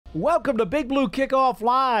Welcome to Big Blue Kickoff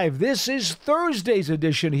Live. This is Thursday's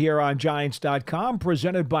edition here on Giants.com,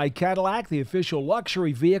 presented by Cadillac, the official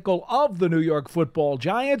luxury vehicle of the New York Football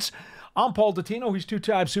Giants. I'm Paul Dottino. He's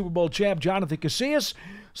two-time Super Bowl champ Jonathan Casillas.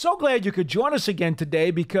 So glad you could join us again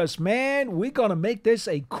today because, man, we're going to make this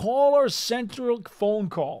a caller-centric phone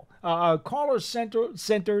call.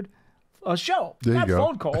 Caller-centered show. There you Not go.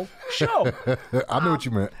 phone call, show. I know what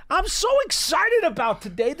you meant. I'm so excited about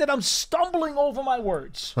today that I'm stumbling over my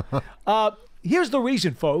words. Here's the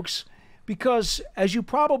reason, folks, because as you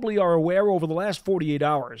probably are aware, over the last 48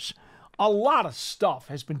 hours, a lot of stuff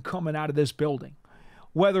has been coming out of this building,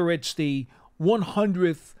 whether it's the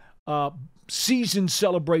 100th season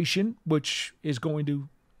celebration, which is going to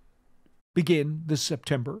begin this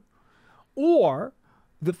September, or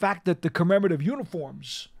the fact that the commemorative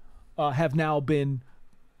uniforms have now been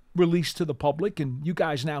released to the public, and you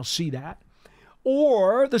guys now see that.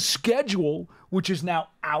 Or the schedule, which is now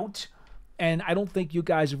out, and I don't think you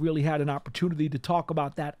guys have really had an opportunity to talk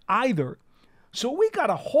about that either. So we got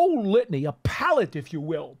a whole litany, a palette, if you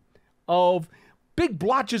will, of big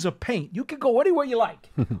blotches of paint. You can go anywhere you like.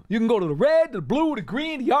 You can go to the red, the blue, the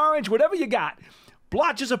green, the orange, whatever you got.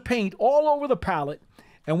 Blotches of paint all over the palette.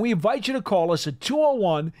 And we invite you to call us at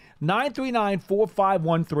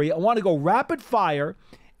 201-939-4513. I want to go rapid fire,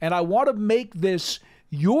 and I want to make this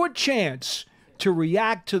your chance to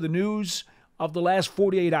react to the news of the last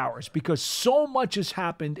 48 hours because so much has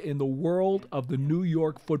happened in the world of the New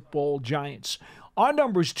York Football Giants. Our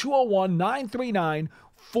number is 201-939-4513,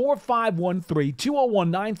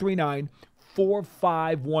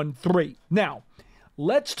 201-939-4513. Now,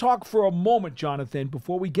 let's talk for a moment, Jonathan,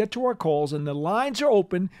 before we get to our calls, and the lines are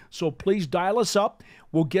open, so please dial us up.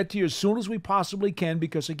 We'll get to you as soon as we possibly can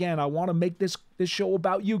because, again, I want to make this show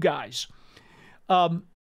about you guys. The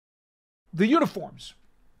uniforms.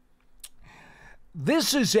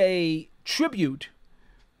 This is a tribute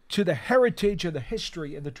to the heritage and the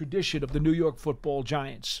history and the tradition of the New York Football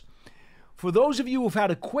Giants. For those of you who've had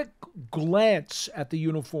a quick glance at the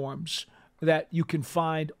uniforms that you can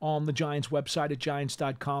find on the Giants website at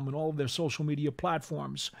Giants.com and all of their social media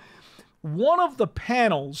platforms, one of the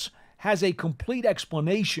panels has a complete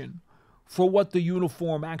explanation for what the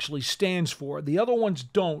uniform actually stands for. The other ones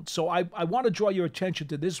don't. So I want to draw your attention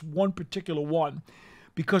to this one particular one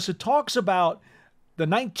because it talks about the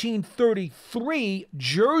 1933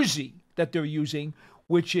 jersey that they're using,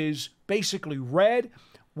 which is basically red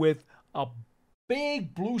with a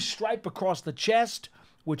big blue stripe across the chest,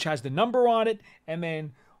 which has the number on it, and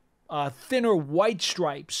then thinner white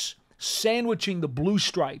stripes sandwiching the blue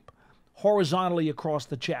stripe horizontally across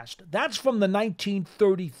the chest. That's from the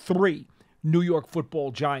 1933 New York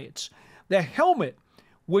Football Giants. The helmet,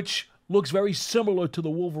 which looks very similar to the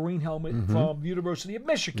Wolverine helmet from the University of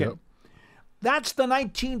Michigan. Yep. That's the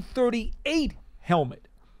 1938 helmet.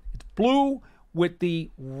 It's blue with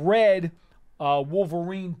the red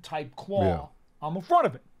Wolverine-type claw on the front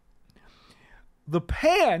of it. The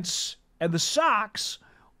pants and the socks,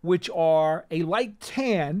 which are a light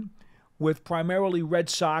tan with primarily red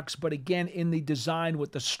socks, but again in the design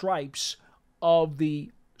with the stripes of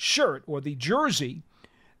the shirt or the jersey,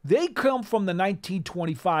 they come from the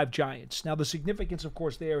 1925 Giants. Now, the significance, of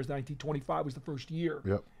course, there is 1925 was the first year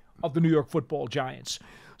of the New York Football Giants.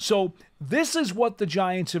 So this is what the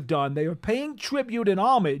Giants have done. They are paying tribute and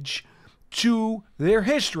homage to their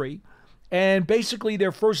history and basically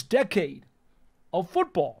their first decade of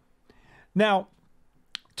football. Now,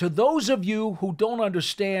 to those of you who don't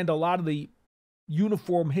understand a lot of the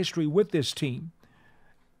uniform history with this team,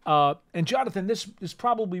 and Jonathan, this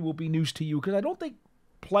probably will be news to you because I don't think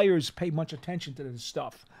players pay much attention to this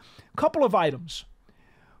stuff. A couple of items.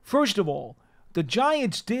 First of all, the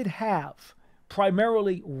Giants did have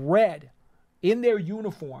primarily red in their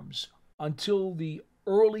uniforms until the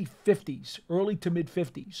early 50s, early to mid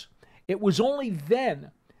 50s. It was only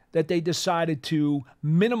then that they decided to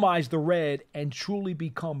minimize the red and truly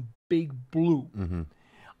become big blue.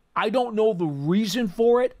 I don't know the reason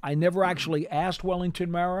for it. I never actually asked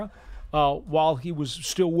Wellington Mara while he was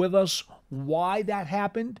still with us why that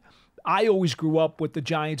happened. I always grew up with the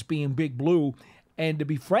Giants being big blue, and to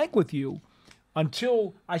be frank with you,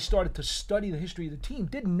 until I started to study the history of the team,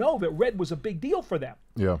 didn't know that red was a big deal for them.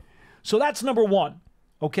 Yeah. So that's number one,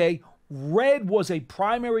 okay? Red was a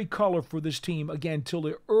primary color for this team, again, till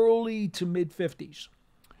the early to mid-50s.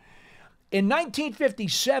 In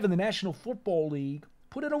 1957, the National Football League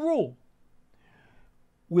put in a rule.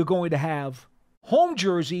 We're going to have home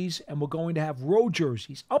jerseys and we're going to have road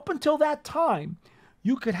jerseys. Up until that time,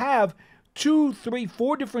 you could have 2, 3,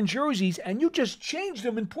 4 different jerseys and you just changed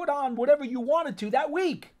them and put on whatever you wanted to that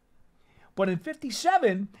week. But in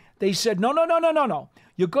 57, they said, no.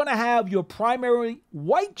 You're going to have your primary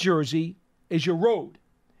white jersey as your road.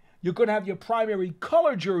 You're going to have your primary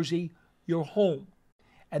color jersey your home.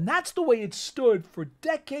 And that's the way it stood for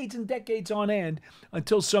decades and decades on end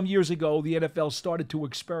until some years ago the NFL started to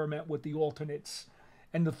experiment with the alternates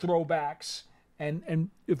and the throwbacks. And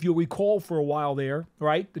if you recall for a while there,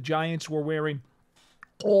 right, the Giants were wearing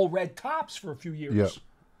all red tops for a few years. Yep.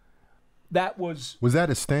 That was that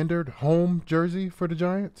a standard home jersey for the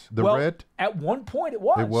Giants? The red? At one point it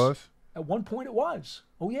was. It was? At one point it was.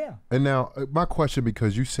 Oh, yeah. And now, my question,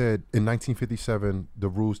 because you said in 1957, the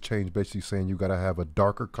rules changed, basically saying you got to have a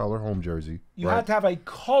darker color home jersey. You have to have a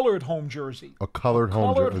colored home jersey. A colored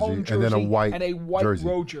home jersey, and then a white jersey.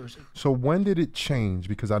 Road jersey. So when did it change?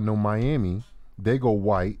 Because I know Miami, they go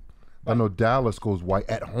white. Right. I know Dallas goes white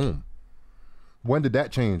at home. When did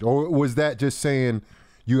that change? Or was that just saying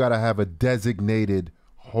you got to have a designated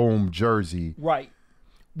home jersey? Right.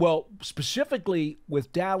 Well, specifically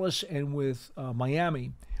with Dallas and with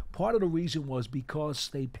Miami, part of the reason was because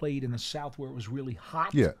they played in the South where it was really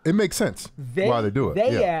hot. Yeah, it makes sense why they do it.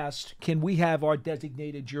 They asked, can we have our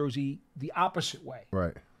designated jersey the opposite way?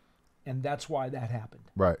 Right. And that's why that happened.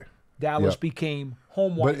 Right. Dallas became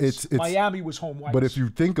home whites. But Miami was home whites. But if you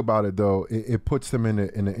think about it, though, it puts them in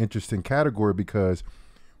an interesting category because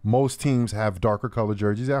most teams have darker color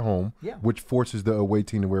jerseys at home, which forces the away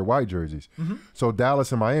team to wear white jerseys. Mm-hmm. So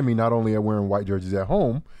Dallas and Miami not only are wearing white jerseys at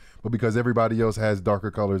home, but because everybody else has darker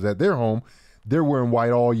colors at their home, they're wearing white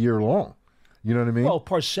all year long. You know what I mean? Well,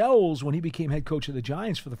 Parcells, when he became head coach of the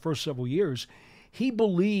Giants for the first several years, he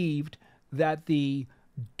believed that the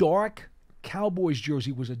dark Cowboys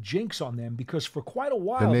jersey was a jinx on them because for quite a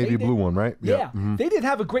while, the navy blue one, right? Yeah. Mm-hmm. They didn't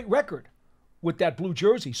have a great record with that blue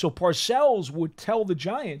jersey. So Parcells would tell the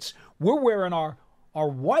Giants, we're wearing our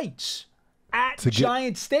whites at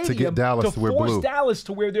Giant Stadium to get Dallas to wear force blue. Dallas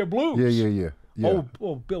to wear their blues. Yeah.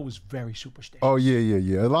 Oh, Bill was very superstitious. Oh,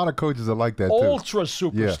 yeah. A lot of coaches are like that, too. Ultra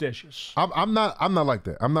superstitious. Yeah. I'm not like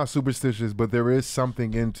that. I'm not superstitious, but there is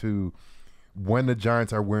something into when the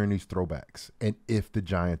Giants are wearing these throwbacks and if the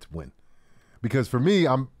Giants win. Because for me,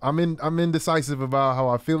 I'm indecisive about how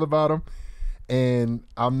I feel about them. And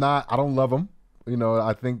I don't love them. You know,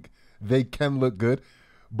 I think they can look good.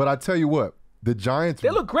 But I tell you what, the Giants, they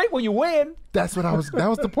look great when you win. That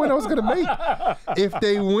was the point I was going to make. If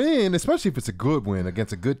they win, especially if it's a good win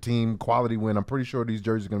against a good team, quality win, I'm pretty sure these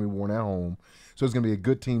jerseys are going to be worn at home. So it's going to be a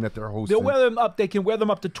good team that they're hosting. They'll wear them up. They can wear them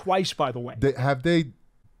up to twice, by the way. Have they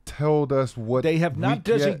told us what they have not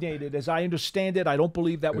designated? Yet? As I understand it, I don't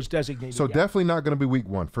believe that was designated. So yet. Definitely not going to be week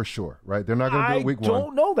one for sure, right? They're not going to do it week one. I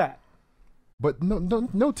don't know that. But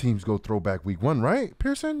no teams go throwback week one, right?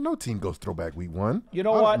 Pearson, no team goes throwback week one. You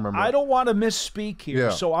know what? I don't want to misspeak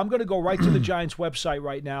here, so I'm going to go right to the Giants website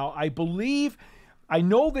right now. I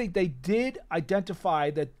know they did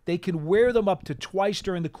identify that they can wear them up to twice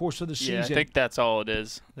during the course of the season. Yeah, I think that's all it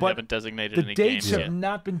is. They haven't designated any games yet. The dates have yet.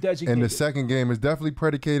 not been designated. And the second game is definitely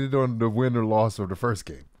predicated on the win or loss of the first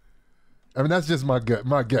game. I mean, that's just my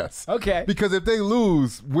guess. Okay. Because if they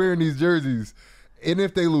lose wearing these jerseys, and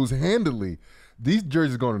if they lose handily, these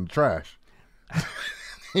jerseys going in the trash.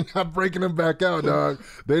 They're not breaking them back out, dog.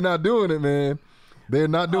 They're not doing it, man. They're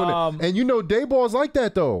not doing it. And you know, Dayball's like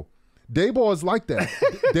that, though. Dayball is like that.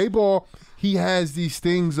 Dayball, he has these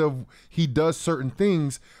things of, he does certain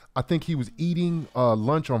things. I think he was eating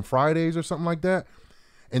lunch on Fridays or something like that.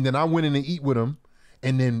 And then I went in and eat with him.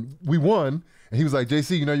 And then we won. And he was like,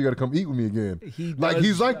 JC, you know, you got to come eat with me again. He's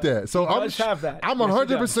like that. So I'm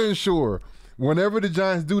 100% sure whenever the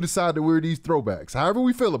Giants do decide to wear these throwbacks, however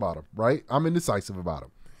we feel about them, right? I'm indecisive about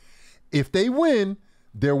them. If they win,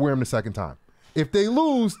 they'll wear them the second time. If they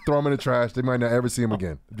lose, throw them in the trash. They might not ever see them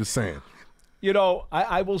again. I'm just saying. You know,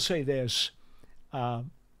 I will say this.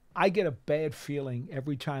 I get a bad feeling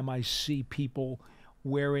every time I see people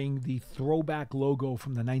wearing the throwback logo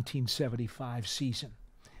from the 1975 season.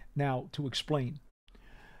 Now, to explain,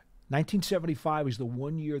 1975 is the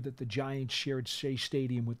one year that the Giants shared Shea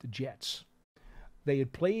Stadium with the Jets. They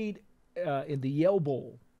had played in the Yale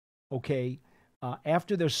Bowl,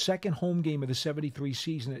 after their second home game of the 73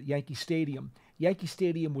 season at Yankee Stadium. Yankee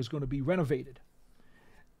Stadium was going to be renovated.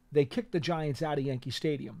 They kicked the Giants out of Yankee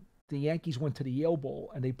Stadium. The Yankees went to the Yale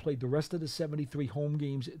Bowl, and they played the rest of the 73 home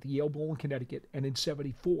games at the Yale Bowl in Connecticut, and in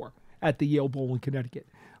 74 at the Yale Bowl in Connecticut.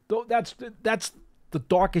 Though that's the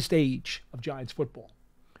darkest age of Giants football.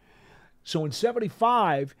 So in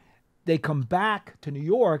 75, they come back to New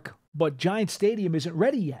York, but Giants Stadium isn't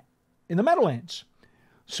ready yet in the Meadowlands.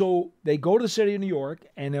 So they go to the city of New York,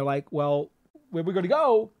 and they're like, well, where are we going to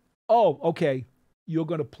go? Oh, okay, you're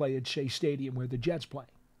going to play at Shea Stadium where the Jets play.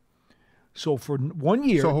 So for 1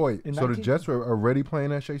 year. So wait, the Jets were already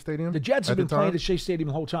playing at Shea Stadium? The Jets have been playing at Shea Stadium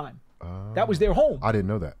the whole time. That was their home. I didn't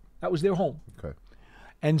know that. That was their home. Okay.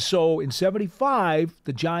 And so in 75,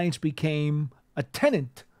 the Giants became a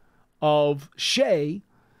tenant of Shea.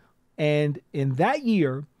 And in that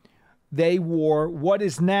year, they wore what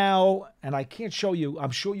is now, and I can't show you,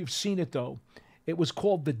 I'm sure you've seen it though. It was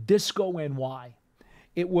called the Disco NY.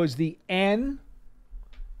 It was the N.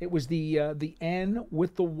 It was the N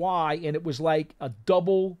with the Y, and it was like a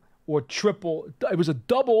double or triple. It was a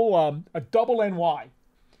double NY.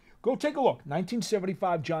 Go take a look.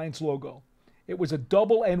 1975 Giants logo. It was a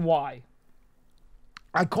double NY.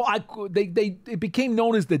 It became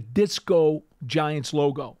known as the Disco Giants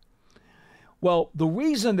logo. Well, the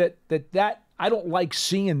reason that I don't like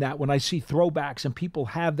seeing that when I see throwbacks and people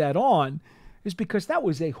have that on is because that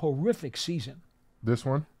was a horrific season. This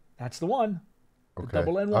one? That's the one. The Okay.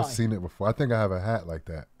 double NY. I've seen it before. I think I have a hat like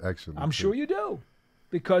that, actually. I'm sure you do.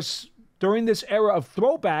 Because during this era of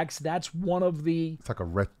throwbacks, that's one of the... It's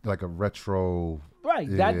like a retro... Right.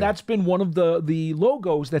 Yeah. That's been one of the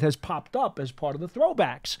logos that has popped up as part of the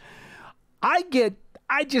throwbacks. I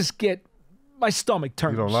just get... My stomach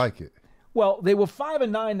turns. You don't like it? Well, they were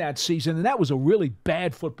 5-9 that season, and that was a really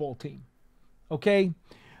bad football team. Okay?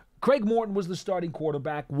 Craig Morton was the starting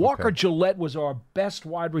quarterback. Walker Gillette was our best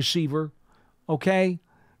wide receiver. Okay?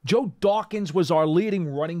 Joe Dawkins was our leading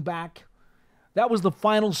running back. That was the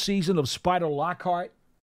final season of Spider Lockhart.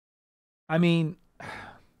 I mean,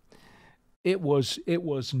 it was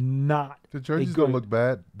not. The jerseys don't look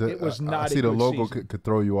bad. It was not. I see the logo could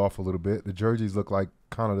throw you off a little bit. The jerseys look like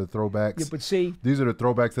kind of the throwbacks. Yeah, but see, these are the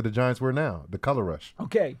throwbacks that the Giants wear now. The color rush.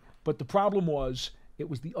 Okay, but the problem was it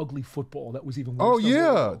was the ugly football that was even worse. Oh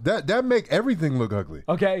yeah, that make everything look ugly.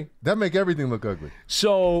 Okay, that make everything look ugly.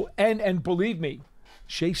 So and believe me,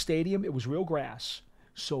 Shea Stadium, it was real grass.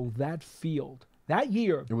 So that field, that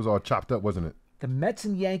year, it was all chopped up, wasn't it? The Mets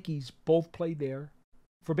and Yankees both played there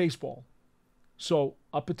for baseball. So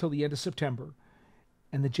up until the end of September,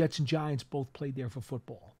 and the Jets and Giants both played there for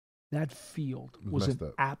football. That field was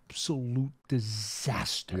an absolute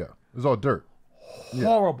disaster. Yeah, it was all dirt.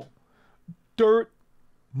 Horrible. Yeah. Dirt,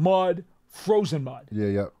 mud, frozen mud.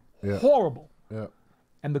 Yeah. Horrible. Yeah.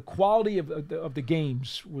 And the quality of the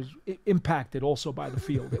games was impacted also by the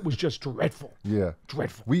field. It was just dreadful. Yeah.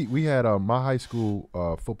 Dreadful. We had my high school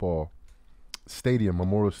football stadium,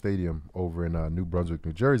 Memorial Stadium, over in New Brunswick,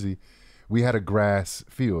 New Jersey. We had a grass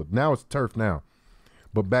field. Now it's turf now.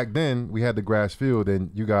 But back then, we had the grass field,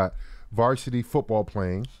 and you got varsity football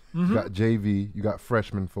playing. Mm-hmm. You got JV. You got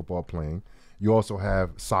freshman football playing. You also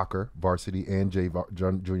have soccer, varsity, and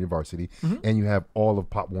junior varsity. Mm-hmm. And you have all of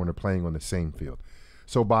Pop Warner playing on the same field.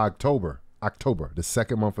 So by October, the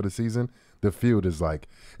second month of the season, the field is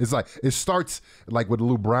it starts like with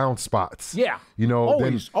little brown spots. Yeah. You know,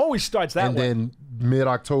 always starts that way. And then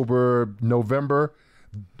mid-October, November,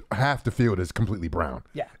 half the field is completely brown.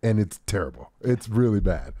 Yeah. And it's terrible. It's really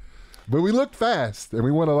bad. But we looked fast, and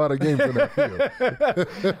we won a lot of games in that field.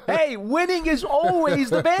 Hey, winning is always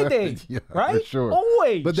the Band-Aid, right? For sure.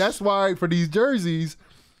 Always. But that's why for these jerseys,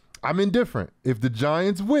 I'm indifferent. If the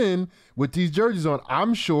Giants win with these jerseys on,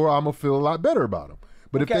 I'm sure I'm going to feel a lot better about them.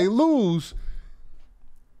 But if they lose...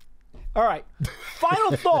 All right.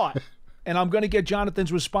 Final thought, and I'm going to get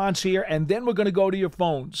Jonathan's response here, and then we're going to go to your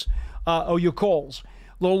phones or your calls.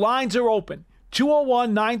 The lines are open.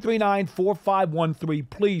 201-939-4513.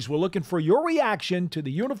 Please, we're looking for your reaction to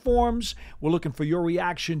the uniforms. We're looking for your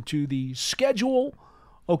reaction to the schedule,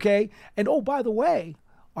 okay? And, oh, by the way,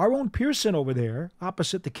 our own Pearson over there,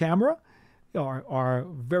 opposite the camera, our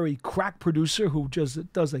very crack producer who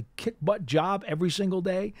just does a kick-butt job every single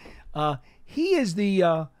day, he is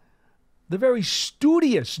the very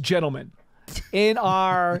studious gentleman in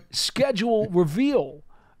our schedule reveal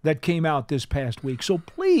that came out this past week. So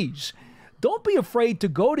please, don't be afraid to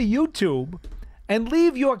go to YouTube and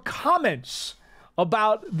leave your comments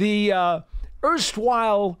about the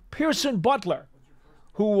erstwhile Pearson Butler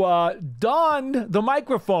who donned the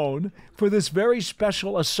microphone for this very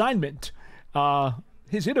special assignment.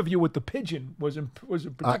 His interview with the Pigeon was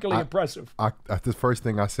particularly impressive. The first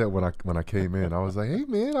thing I said when I came in, I was like, "Hey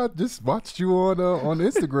man, I just watched you on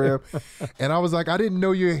Instagram," and I was like, "I didn't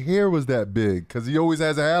know your hair was that big," because he always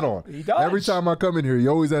has a hat on. He does. Every time I come in here, he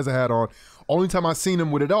always has a hat on. Only time I seen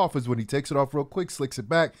him with it off is when he takes it off real quick, slicks it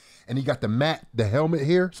back, and he got the helmet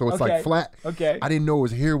here, so it's like flat. Okay. I didn't know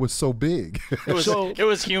his hair was so big. It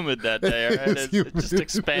was humid that day. Right? It just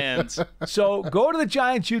expands. So go to the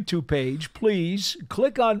Giants YouTube page, please.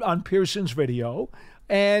 Click on Pearson's video,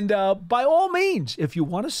 and by all means, if you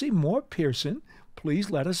want to see more Pearson, please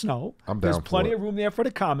let us know. I'm down There's for plenty it. of room there for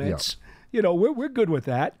the comments. we're good with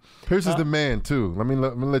that. Pierce is the man too. Let me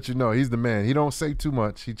let you know, he's the man. He don't say too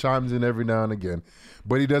much. He chimes in every now and again,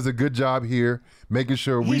 but he does a good job here, making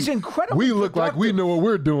sure He's incredibly we look like we know what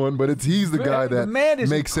we're doing, but he's the guy that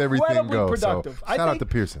makes everything go. Productive. So shout out to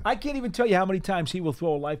Pearson. I can't even tell you how many times he will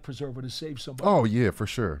throw a life preserver to save somebody. Oh yeah, for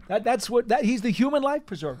sure. He's the human life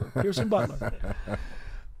preserver, Pearson Butler.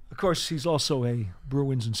 Of course, he's also a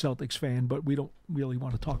Bruins and Celtics fan, but we don't really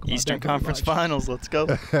want to talk about Eastern that Conference Finals. Let's go.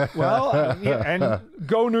 Well, and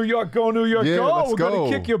go New York, go New York, Yeah, go. let's We're going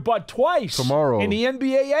go. to kick your butt twice Tomorrow. in the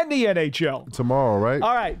NBA and the NHL. Tomorrow, right?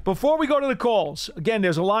 All right, before we go to the calls, again,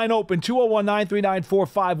 there's a line open,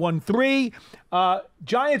 201-939-4513.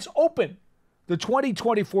 Giants open the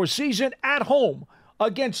 2024 season at home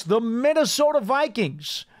against the Minnesota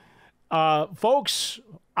Vikings. Folks,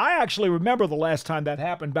 I actually remember the last time that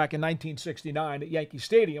happened back in 1969 at Yankee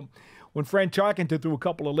Stadium when Frank Tarkenton threw a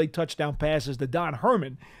couple of late touchdown passes to Don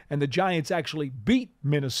Herman, and the Giants actually beat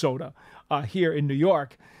Minnesota here in New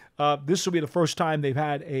York. This will be the first time they've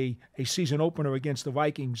had a season opener against the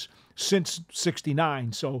Vikings since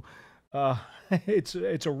 '69. So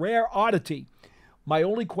it's a rare oddity. My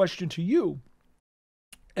only question to you,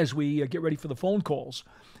 as we get ready for the phone calls,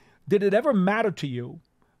 did it ever matter to you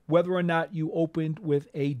whether or not you opened with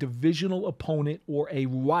a divisional opponent or a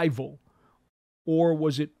rival, or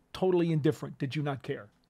was it totally indifferent? Did you not care?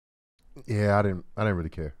 Yeah, I didn't really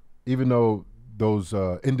care. Even though those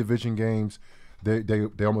in-division games, they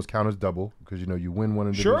almost count as double because, you win one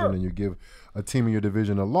in division and you give a team in your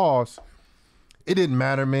division a loss. It didn't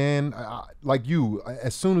matter, man. Like you,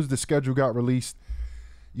 as soon as the schedule got released,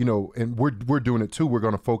 and we're doing it too. We're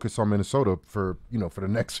going to focus on Minnesota for the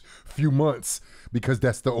next few months because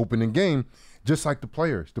that's the opening game. Just like the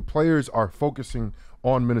players are focusing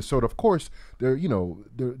on Minnesota. Of course, they're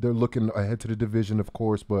looking ahead to the division, of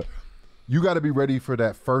course, but you got to be ready for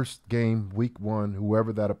that first game, week 1,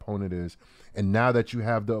 whoever that opponent is. And now that you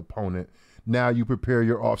have the opponent, now you prepare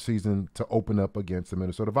your offseason to open up against the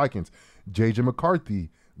Minnesota Vikings. J.J. McCarthy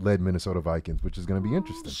led Minnesota Vikings, which is going to be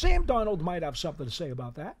interesting. Sam Darnold might have something to say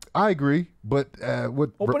about that. I agree, but what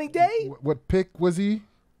opening day? What pick was he? It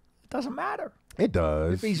doesn't matter. It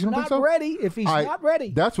does. If he's not ready, not ready.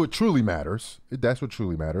 That's what truly matters. That's what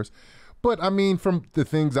truly matters. But I mean, from the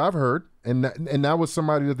things I've heard, and that was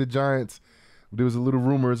somebody that the Giants. There was a little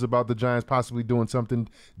rumors about the Giants possibly doing something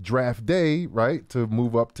draft day, right, to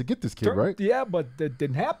move up to get this kid, right? Yeah, but that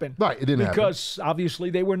didn't happen. Right, it didn't happen. Because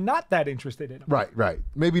obviously they were not that interested in him. Right.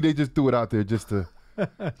 Maybe they just threw it out there just to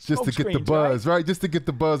get the buzz, right? Just to get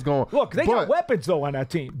the buzz going. Look, they got weapons though on that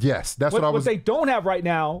team. Yes, that's what I was. What they don't have right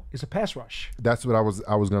now is a pass rush. That's what I was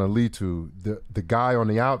going to lead to. The guy on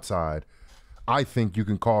the outside, I think you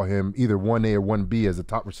can call him either 1A or 1B as a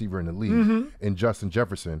top receiver in the league, in Justin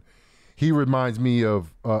Jefferson. He reminds me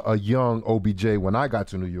of a young OBJ when I got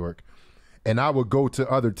to New York, and I would go to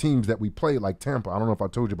other teams that we played, like Tampa. I don't know if I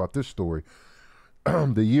told you about this story.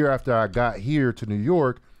 The year after I got here to New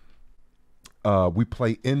York, we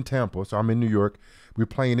play in Tampa. So I'm in New York. We're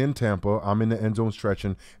playing in Tampa. I'm in the end zone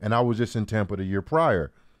stretching, and I was just in Tampa the year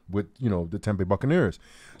prior with, the Tampa Bay Buccaneers.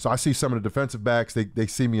 So I see some of the defensive backs. They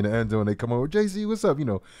see me in the end zone. They come over, JC, what's up?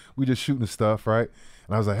 We just shooting stuff, right?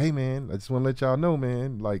 And I was like, hey, man, I just want to let y'all know,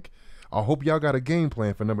 man, like, I hope y'all got a game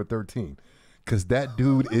plan for number 13 because that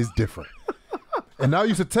dude is different. And I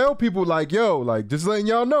used to tell people like, yo, like just letting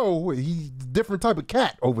y'all know he's a different type of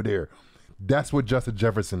cat over there. That's what Justin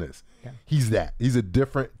Jefferson is. Yeah. He's that. He's a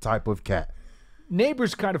different type of cat.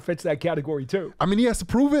 Neighbors kind of fits that category too. I mean, he has to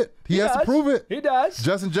prove it. He has to prove it. He does.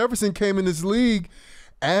 Justin Jefferson came in this league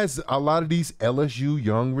as a lot of these LSU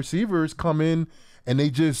young receivers come in and they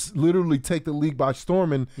just literally take the league by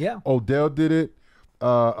storm. And Odell did it.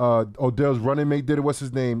 Odell's running mate did it. What's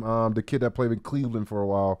his name? The kid that played in Cleveland for a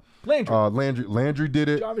while. Landry did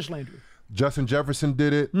it. Jarvis Landry. Justin Jefferson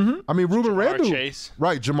did it. I mean, Ruben Randall. Chase.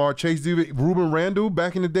 Right, Jamar Chase did it. Ruben Randall,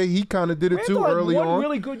 back in the day, he kind of did it too early on. One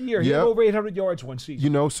really good year. He had over 800 yards one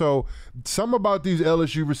season. So some about these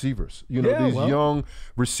LSU receivers, young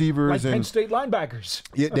receivers. Like Penn State linebackers.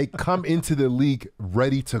 Yeah, they come into the league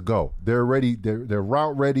ready to go. They're ready. They're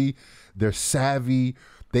route ready. They're savvy.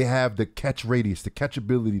 They have the catch radius, the catch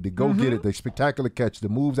ability to go get it, the spectacular catch, the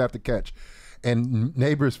moves after catch. And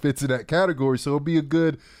Neighbors fits in that category. So it'll be a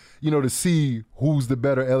good, to see who's the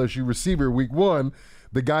better LSU receiver week 1,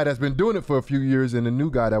 the guy that's been doing it for a few years and the new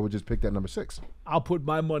guy that would just pick that number 6. I'll put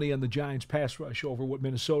my money on the Giants pass rush over what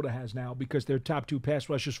Minnesota has now because their top 2 pass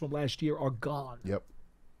rushers from last year are gone. Yep.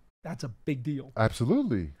 That's a big deal.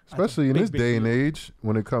 Absolutely, especially in this day and age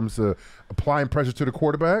when it comes to applying pressure to the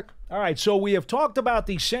quarterback. All right, so we have talked about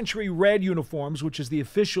the Century Red uniforms, which is the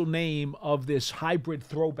official name of this hybrid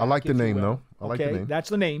throwback. I like the name, though. I like the name. That's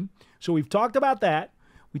the name. So we've talked about that.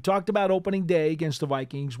 We talked about opening day against the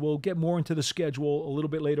Vikings. We'll get more into the schedule a little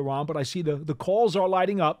bit later on, but I see the calls are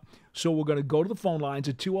lighting up, so we're going to go to the phone lines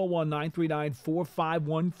at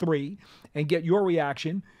 201-939-4513 and get your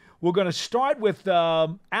reaction. We're going to start with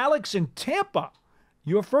Alex in Tampa.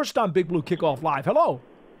 You're first on Big Blue Kickoff Live. Hello.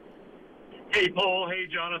 Hey, Paul. Hey,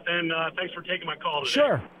 Jonathan. Thanks for taking my call today.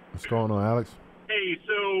 Sure. What's going on, Alex? Hey,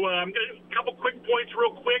 so I'm going to a couple quick points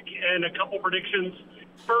real quick and a couple predictions.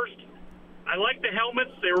 First, I like the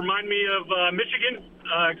helmets. They remind me of Michigan,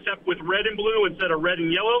 except with red and blue instead of red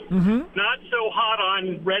and yellow. Not so hot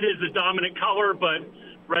on red is the dominant color, but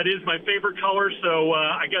red is my favorite color, so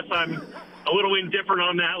I guess I'm a little indifferent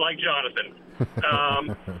on that, like Jonathan.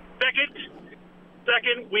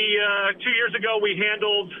 Second, we 2 years ago we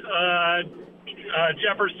handled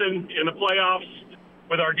Jefferson in the playoffs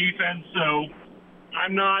with our defense, so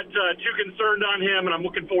I'm not too concerned on him, and I'm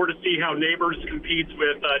looking forward to see how Neighbors competes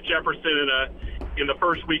with Jefferson in the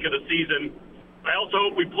first week of the season. I also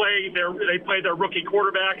hope they play their rookie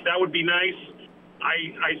quarterback. That would be nice.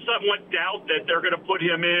 I somewhat doubt that they're going to put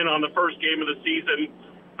him in on the first game of the season.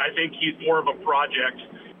 I think he's more of a project.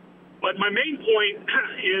 But my main point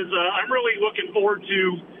is I'm really looking forward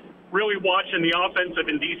to really watching the offensive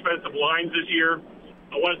and defensive lines this year.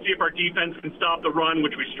 I want to see if our defense can stop the run,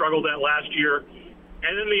 which we struggled at last year.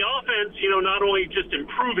 And then the offense, not only just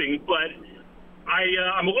improving, but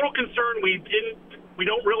I'm a little concerned we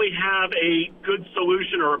don't really have a good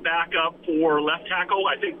solution or a backup for left tackle.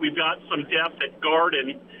 I think we've got some depth at guard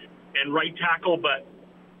and right tackle, but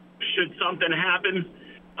should something happen,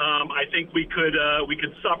 I think we could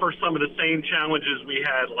suffer some of the same challenges we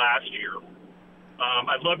had last year.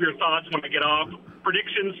 I'd love your thoughts when I get off.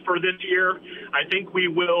 Predictions for this year: I think we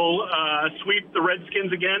will sweep the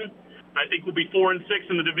Redskins again. I think we'll be 4-6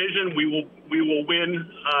 in the division. We will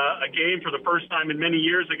win a game for the first time in many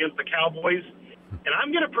years against the Cowboys. And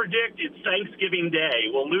I'm going to predict it's Thanksgiving Day.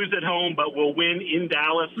 We'll lose at home, but we'll win in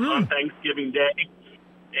Dallas on Thanksgiving Day.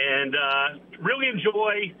 And really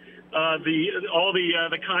enjoy all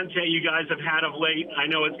the content you guys have had of late. I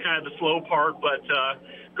know it's kind of the slow part, but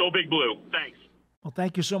go Big Blue. Thanks. Well,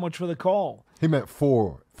 thank you so much for the call. He meant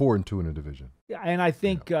 4-2 in the division. Yeah, and I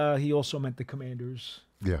think he also meant the Commanders.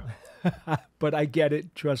 Yeah. But I get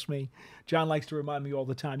it. Trust me. John likes to remind me all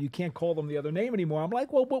the time, you can't call them the other name anymore. I'm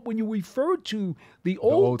like, well, but when you refer to the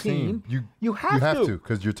old team, you have to.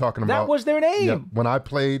 Because you're talking about. That was their name. Yeah, when I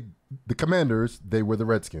played the Commanders, they were the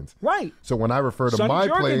Redskins. Right. So when I refer to Sonny my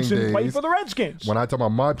Jurgensen playing days. played for the Redskins. When I talk about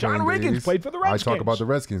my playing John Riggins days, played for the Redskins. I talk about the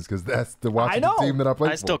Redskins because that's the Washington team that I played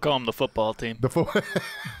for. I still call them the football team.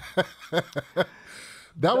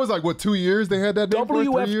 That was like, what, 2 years they had that name for?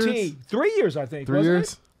 WFT. 3 years? 3 years, I think. 3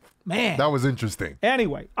 years? It? Man. That was interesting.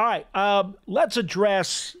 Anyway, all right, let's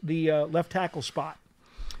address the left tackle spot.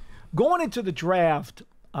 Going into the draft,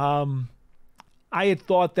 I had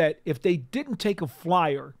thought that if they didn't take a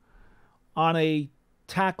flyer on a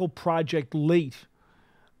tackle project late,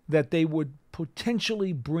 that they would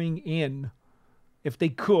potentially bring in, if they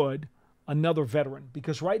could, another veteran.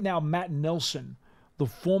 Because right now, Matt Nelson, the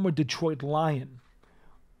former Detroit Lion,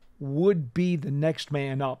 would be the next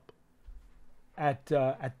man up at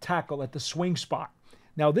tackle, at the swing spot.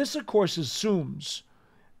 Now, this, of course, assumes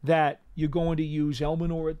that you're going to use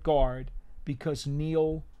Elmanor at guard because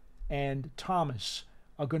Neal and Thomas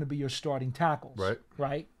are going to be your starting tackles.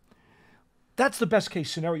 Right? That's the best case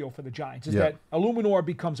scenario for the Giants, is that Illuminor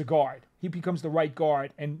becomes a guard. He becomes the right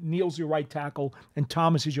guard, and Neal's your right tackle, and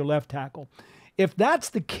Thomas is your left tackle. If that's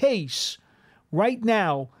the case, right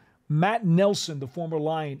now, Matt Nelson, the former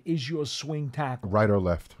Lion, is your swing tackle. Right or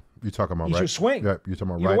left? You're talking about He's right. Your swing. Yeah, you're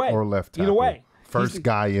talking about Either right way. or left tackle. Either way. First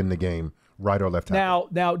guy in the game, right or left tackle.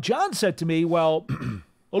 Now, John said to me, well,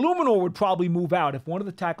 Illuminor would probably move out. If one of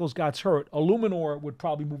the tackles got hurt, Illuminor would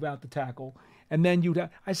probably move out the tackle. And then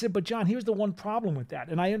I said, but John, here's the one problem with that.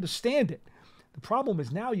 And I understand it. The problem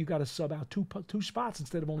is now you got to sub out two spots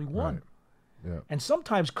instead of only one. Right. Yeah. And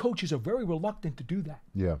sometimes coaches are very reluctant to do that.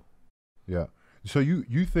 Yeah. So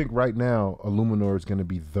you think right now Illuminor is going to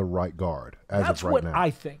be the right guard as That's of right now? what I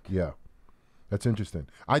think. Yeah. That's interesting.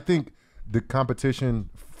 I think the competition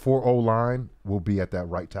for O-line will be at that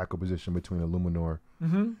right tackle position between Illuminor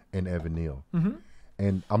and Evan Neal.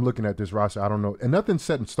 And I'm looking at this roster. I don't know. And nothing's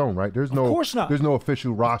set in stone, right? There's no, of course not. There's no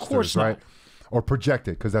official rosters, right? or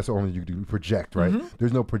projected, because that's the only you do project, right?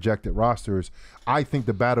 There's no projected rosters. I think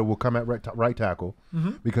the battle will come at right tackle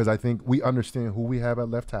because I think we understand who we have at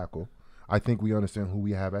left tackle. I think we understand who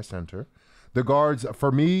we have at center. The guards,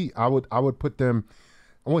 for me, I would put them,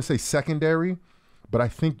 I wouldn't say secondary, but I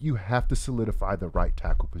think you have to solidify the right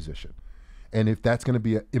tackle position. And if that's going to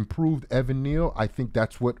be an improved Evan Neal, I think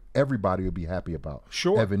that's what everybody will be happy about.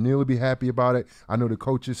 Sure. Evan Neal will be happy about it. I know the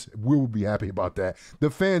coaches will be happy about that. The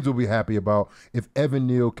fans will be happy about if Evan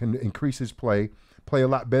Neal can increase his play a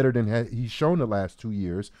lot better than he's shown the last 2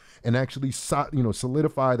 years, and actually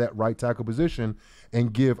solidify that right tackle position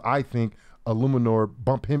and give, I think, Illuminor,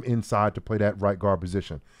 bump him inside to play that right guard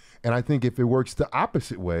position. And I think if it works the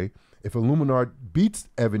opposite way, if Illuminor beats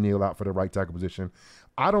Evan Neal out for the right tackle position,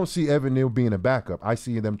 I don't see Evan Neal being a backup. I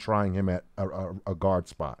see them trying him at a guard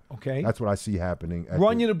spot. Okay. That's what I see happening.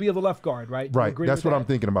 Runyon to be the left guard, right? Right. That's what I'm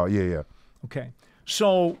thinking about. Yeah. Okay.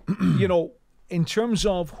 So, in terms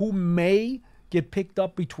of who may get picked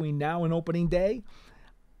up between now and opening day,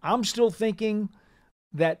 I'm still thinking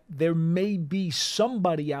that there may be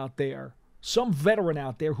somebody out there, some veteran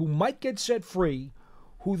out there who might get set free,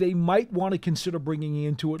 who they might want to consider bringing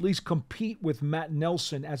in to at least compete with Matt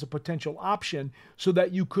Nelson as a potential option so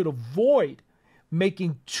that you could avoid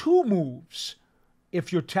making 2 moves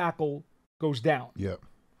if your tackle goes down. Yeah.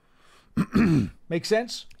 Make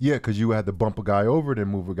sense? Yeah, because you had to bump a guy over, then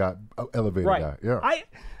move a guy, elevate a guy. Yeah.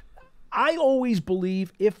 I always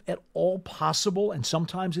believe, if at all possible, and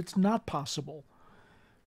sometimes it's not possible,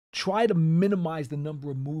 try to minimize the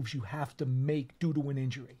number of moves you have to make due to an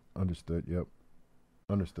injury. Understood. Yep.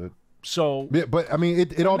 Understood. So, yeah, but I mean,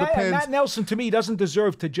 it all depends. Matt Nelson, to me, doesn't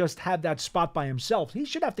deserve to just have that spot by himself. He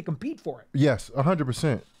should have to compete for it. Yes,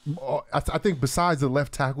 100%. I think besides the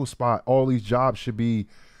left tackle spot, all these jobs should be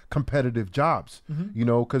competitive jobs,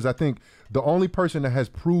 because I think the only person that has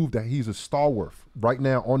proved that he's a stalwart right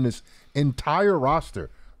now on this entire roster.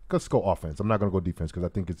 Let's go offense. I'm not going to go defense because I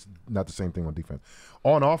think it's not the same thing on defense.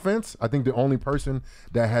 On offense, I think the only person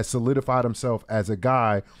that has solidified himself as a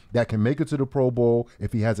guy that can make it to the Pro Bowl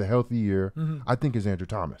if he has a healthy year, I think is Andrew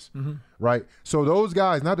Thomas, right? So those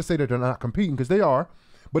guys, not to say that they're not competing because they are,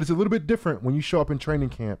 but it's a little bit different when you show up in training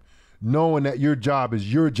camp knowing that your job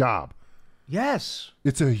is your job. Yes.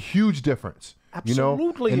 It's a huge difference.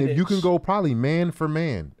 Absolutely. And if you can go probably man for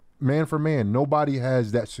man, nobody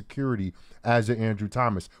has that security as an Andrew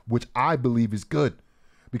Thomas, which I believe is good.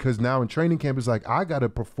 Because now in training camp, it's like, I got to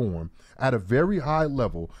perform at a very high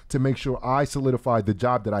level to make sure I solidify the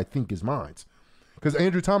job that I think is mine. Because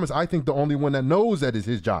Andrew Thomas, I think the only one that knows that is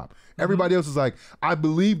his job. Everybody else is like, I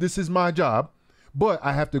believe this is my job, but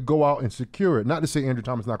I have to go out and secure it. Not to say Andrew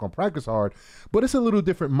Thomas is not going to practice hard, but it's a little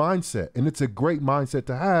different mindset. And it's a great mindset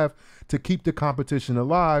to have to keep the competition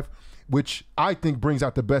alive, which I think brings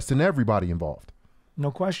out the best in everybody involved. No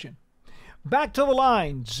question. Back to the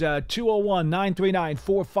lines,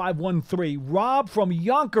 201-939-4513. Rob from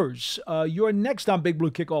Yonkers, you're next on Big Blue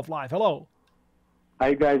Kickoff Live. Hello. How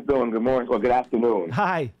you guys doing? Good morning or good afternoon.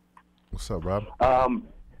 Hi. What's up, Rob? How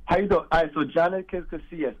you doing? All right, so Jonathan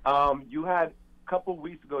Casillas, you had a couple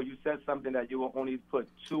weeks ago, you said something that you will only put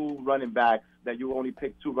 2 running backs, that you will only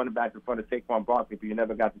pick 2 running backs in front of Saquon Barkley, but you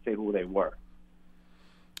never got to say who they were.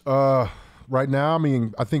 Right now, I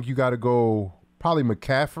mean, I think you got to go probably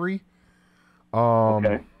McCaffrey.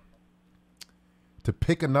 Okay. To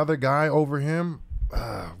pick another guy over him,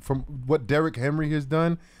 from what Derrick Henry has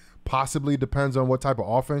done, possibly depends on what type of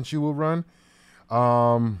offense you will run.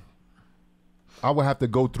 I would have to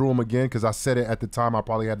go through them again because I said it at the time. I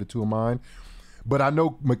probably had the 2 in mind. But I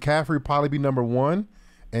know McCaffrey probably be number 1,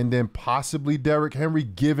 and then possibly Derrick Henry,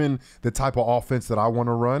 given the type of offense that I want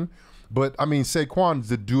to run. But, I mean, Saquon's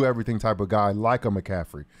the do-everything type of guy like a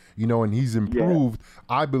McCaffrey, and he's improved,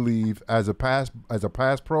 I believe, as a pass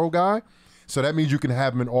pro guy. So that means you can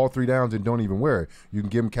have him in all 3 downs and don't even wear it. You can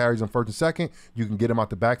give him carries on 1st and 2nd. You can get him out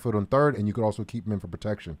the backfield on 3rd, and you can also keep him in for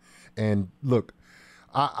protection. And, look,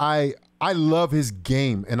 I love his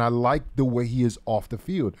game, and I like the way he is off the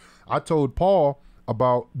field. I told Paul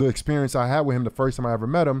about the experience I had with him the first time I ever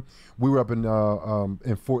met him. We were up in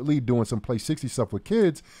Fort Lee doing some Play 60 stuff with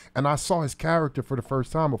kids, and I saw his character for the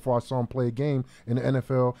first time before I saw him play a game in the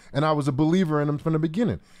NFL, and I was a believer in him from the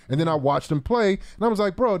beginning. And then I watched him play, and I was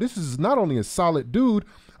like, bro, this is not only a solid dude,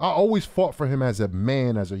 I always fought for him as a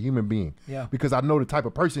man, as a human being, because I know the type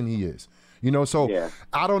of person he is. So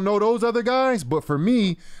I don't know those other guys, but for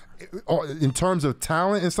me, in terms of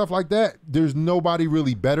talent and stuff like that, there's nobody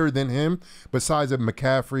really better than him besides of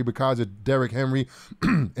McCaffrey, because of Derrick Henry.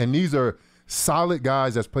 And these are solid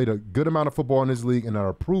guys that's played a good amount of football in this league and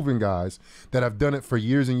are proven guys that have done it for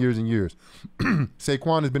years and years and years.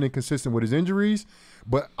 Saquon has been inconsistent with his injuries,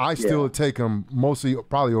 but I still take him mostly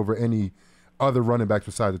probably over any other running backs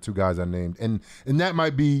besides the two guys I named. And that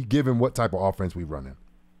might be given what type of offense we run in.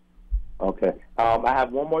 Okay. I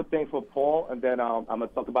have one more thing for Paul, and then I'm going to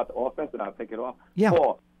talk about the offense, and I'll take it off. Yeah.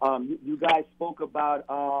 Paul, you guys spoke about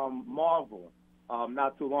Marvel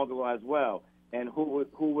not too long ago as well, and who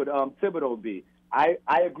would Thibodeau be? I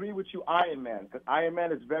agree with you, Iron Man, because Iron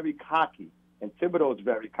Man is very cocky, and Thibodeau is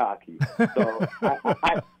very cocky. So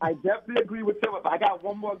I definitely agree with Thibodeau. I got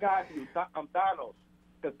one more guy for you, Thanos.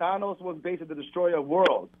 Because Thanos was basically the destroyer of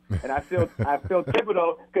worlds, and I feel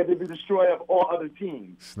Thibodeau could be the destroyer of all other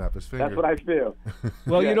teams. Snap his finger. That's what I feel.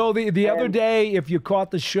 Well, you know, the other day, if you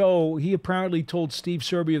caught the show, he apparently told Steve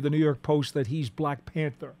Serby of the New York Post that he's Black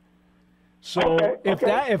Panther. So if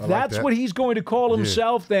that's what he's going to call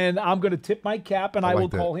himself, then I'm going to tip my cap and I will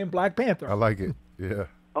call him Black Panther. I like it. Yeah.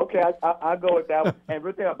 Okay, I'll go with that. And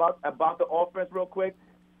real thing about the offense, real quick.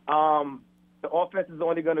 The offense is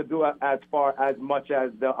only going to do as much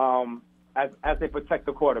as as they protect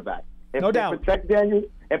the quarterback. If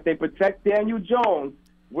they protect Daniel Jones,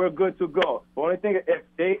 we're good to go. The only thing,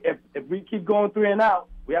 if we keep going 3 and out,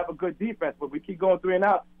 we have a good defense. But if we keep going 3 and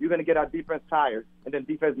out, you're going to get our defense tired, and then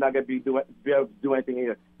defense is not going to be able to do anything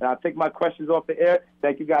either. And I'll take my questions off the air.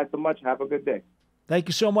 Thank you guys so much. Have a good day. Thank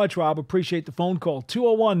you so much, Rob. Appreciate the phone call.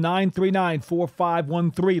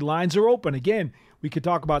 201-939-4513. Lines are open. Again, we could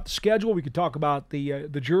talk about the schedule. We could talk about the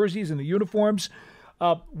jerseys and the uniforms.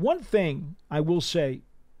 One thing I will say,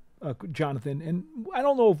 Jonathan, and I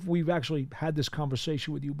don't know if we've actually had this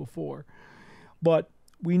conversation with you before, but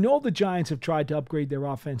we know the Giants have tried to upgrade their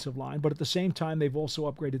offensive line, but at the same time, they've also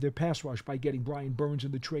upgraded their pass rush by getting Brian Burns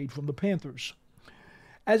in the trade from the Panthers.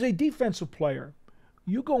 As a defensive player,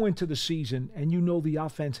 you go into the season and you know the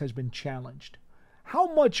offense has been challenged.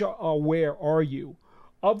 How much aware are you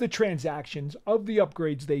of the transactions, of the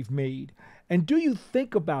upgrades they've made? And do you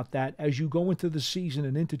think about that as you go into the season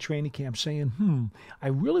and into training camp saying, I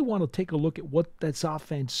really want to take a look at what this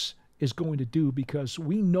offense is going to do because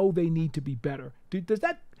we know they need to be better? Does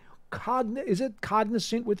that is it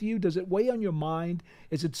cognizant with you? Does it weigh on your mind?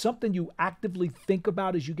 Is it something you actively think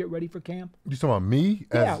about as you get ready for camp? You talking about me?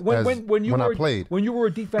 When I played. When you were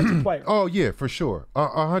a defensive player. Oh, yeah, for sure.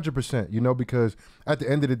 100%. You know, because at the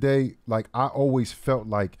end of the day, like, I always felt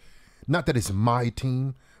like, not that it's my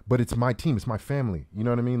team, but it's my team. It's my family. You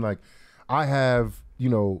know what I mean? Like, I have,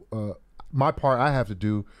 my part I have to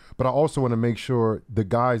do, but I also want to make sure the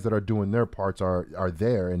guys that are doing their parts are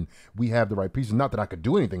there and we have the right pieces. Not that I could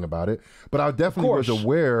do anything about it, but I definitely was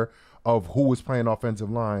aware of who was playing offensive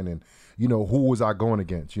line and, who was I going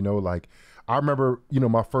against. Like I remember,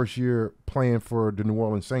 my first year playing for the New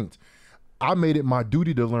Orleans Saints, I made it my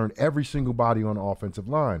duty to learn every single body on the offensive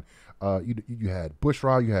line. You had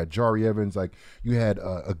Bushrod, you had Jari Evans, like you had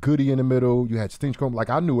a Goody in the middle, you had Stinchcomb. Like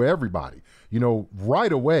I knew everybody,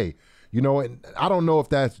 right away. And I don't know if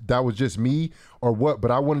that was just me or what,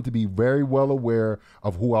 but I wanted to be very well aware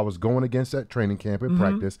of who I was going against at training camp and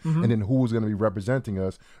practice, and then who was going to be representing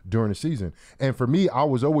us during the season. And for me, I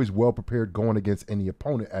was always well prepared going against any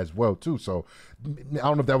opponent as well too. So I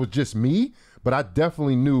don't know if that was just me, but I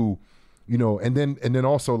definitely knew, and then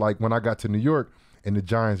also like when I got to New York, and the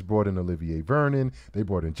Giants brought in Olivier Vernon. They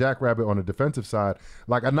brought in Jack Rabbit on the defensive side.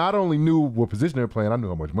 Like, I not only knew what position they were playing, I knew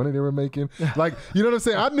how much money they were making. Like, you know what I'm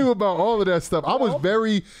saying? I knew about all of that stuff. I was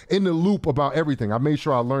very in the loop about everything. I made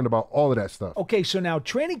sure I learned about all of that stuff. Okay, so now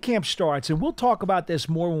training camp starts, and we'll talk about this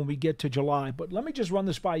more when we get to July, but let me just run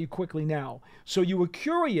this by you quickly now. So you were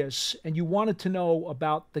curious, and you wanted to know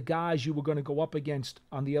about the guys you were going to go up against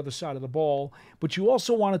on the other side of the ball, but you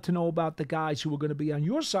also wanted to know about the guys who were going to be on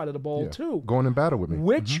your side of the ball, too. Going in battle with me.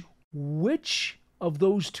 Which of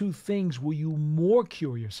those two things were you more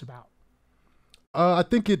curious about? I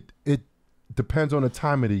think it depends on the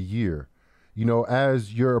time of the year.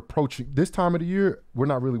 As you're approaching this time of the year, we're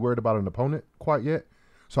not really worried about an opponent quite yet.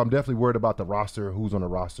 So I'm definitely worried about the roster, who's on the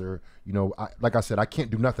roster. Like I said, I can't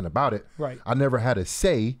do nothing about it. Right. I never had a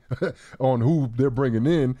say on who they're bringing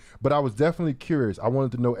in, but I was definitely curious. I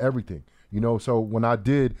wanted to know everything. So when I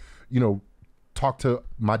did, talk to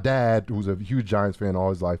my dad, who's a huge Giants fan all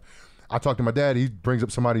his life. I talked to my dad. He brings up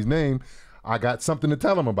somebody's name. I got something to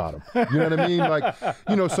tell him about him. You know what I mean? Like,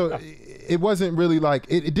 so it wasn't really like,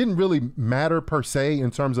 it didn't really matter per se in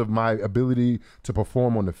terms of my ability to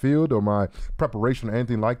perform on the field or my preparation or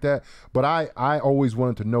anything like that. But I always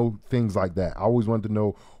wanted to know things like that. I always wanted to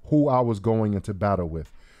know who I was going into battle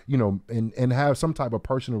with, and have some type of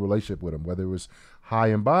personal relationship with them, whether it was high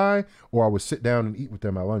and by or I would sit down and eat with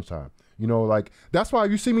them at lunchtime. You know, like that's why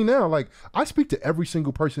you see me now. Like I speak to every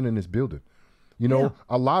single person in this building. You know,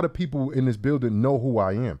 a lot of people in this building know who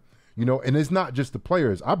I am. You know, and it's not just the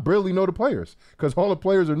players. I barely know the players because all the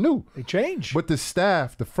players are new. They change. But the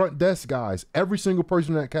staff, the front desk guys, every single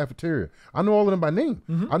person in that cafeteria, I know all of them by name.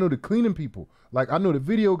 I know the cleaning people. Like, I know the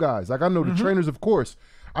video guys. Like, I know the trainers, of course.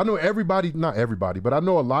 I know everybody, not everybody, but I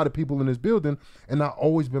know a lot of people in this building, and I've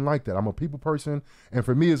always been like that. I'm a people person, and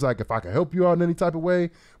for me, it's like if I can help you out in any type of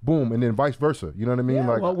way, boom, and then vice versa. You know what I mean? Yeah,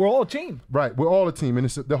 like, well, we're all a team. Right, we're all a team, and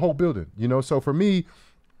it's the whole building, you know? So for me,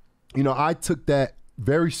 you know, I took that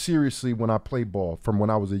very seriously when I played ball from when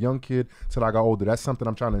I was a young kid till I got older. That's something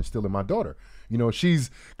I'm trying to instill in my daughter. You know, she's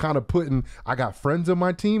kind of I got friends on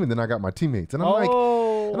my team and then I got my teammates. And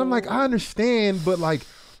I'm like, I understand, but like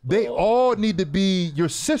they all need to be your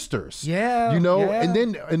sisters. Yeah. You know, yeah.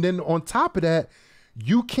 and then on top of that,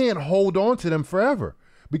 you can't hold on to them forever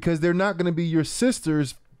because they're not going to be your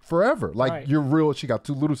sisters forever. Like you're real. She got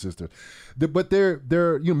two little sisters, but they're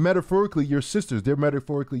you know, metaphorically your sisters. They're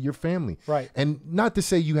metaphorically your family. Right. And not to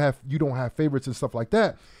say you don't have favorites and stuff like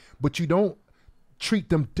that, but you don't treat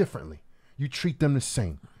them differently. You treat them the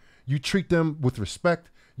same. You treat them with respect.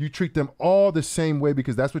 You treat them all the same way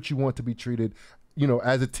because that's what you want to be treated, you know,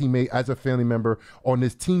 as a teammate, as a family member on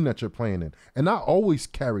this team that you're playing in. And I always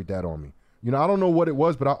carried that on me. You know, I don't know what it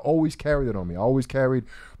was, but I always carried it on me. I always carried,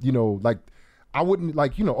 you know, like I wouldn't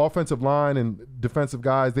like, you know, offensive line and defensive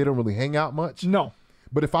guys, they don't really hang out much. No.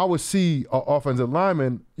 But if I would see an offensive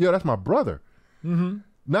lineman, that's my brother.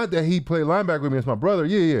 Not that he played linebacker with me, it's my brother.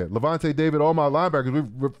 Yeah. Levante David, all my linebackers,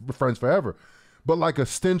 we're friends forever. But like a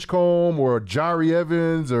Stinchcomb or a Jari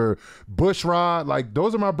Evans or Bushrod, like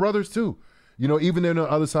those are my brothers too. You know, even they're on the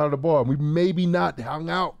other side of the ball. We maybe not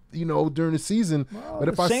hung out, you know, during the season. Well, but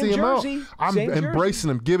if I see him out, I'm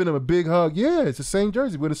embracing him, giving him a big hug. Yeah, it's the same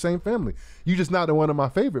jersey. We're the same family. You're just not one of my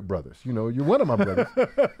favorite brothers. You know, you're one of my brothers.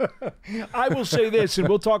 I will say this, and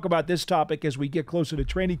we'll talk about this topic as we get closer to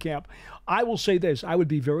training camp. I will say this. I would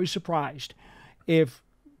be very surprised if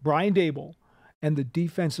Brian Daboll and the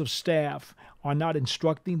defensive staff are not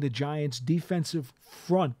instructing the Giants' defensive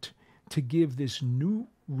front to give this new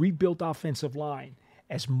rebuilt offensive line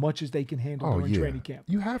as much as they can handle during training camp.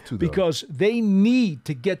 You have to, though. Because they need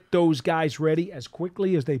to get those guys ready as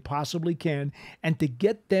quickly as they possibly can and to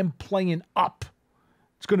get them playing up.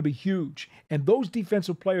 It's going to be huge. And those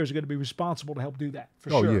defensive players are going to be responsible to help do that,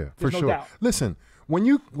 for sure. Oh, yeah, for sure. Doubt. Listen,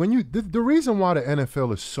 the reason why the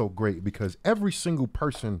NFL is so great because every single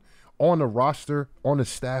person on the roster, on the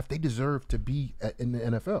staff, they deserve to be in the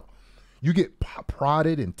NFL. You get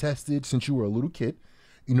prodded and tested since you were a little kid,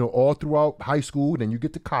 you know, all throughout high school. Then you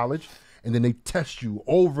get to college, and then they test you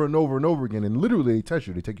over and over and over again. And literally, they test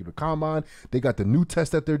you. They take you to combine. They got the new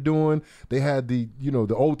test that they're doing. They had the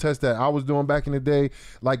old test that I was doing back in the day.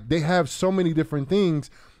 Like, they have so many different things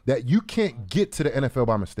that you can't get to the NFL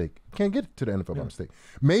by mistake. You can't get to the NFL by mistake.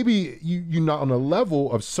 Maybe you're not on the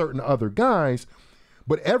level of certain other guys,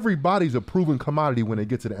 but everybody's a proven commodity when they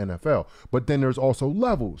get to the NFL. But then there's also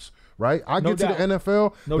levels, right? I get to the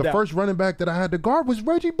NFL, the first running back that I had to guard was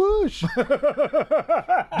Reggie Bush.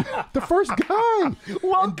 The first guy.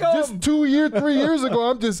 Welcome. And just 3 years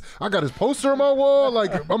ago, I got his poster on my wall.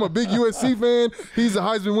 Like, I'm a big USC fan. He's a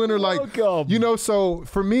Heisman winner. Like, welcome. you know, so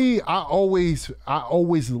for me, I always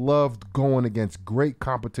loved going against great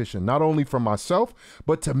competition, not only for myself,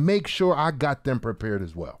 but to make sure I got them prepared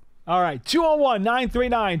as well. All right,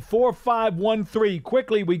 201-939-4513.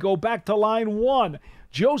 Quickly, we go back to line one.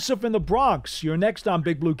 Joseph in the Bronx, you're next on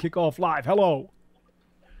Big Blue Kickoff Live. Hello.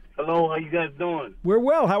 Hello, how you guys doing? We're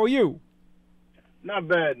well. How are you? Not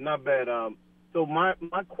bad. So my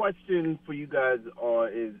question for you guys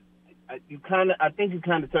is, I think you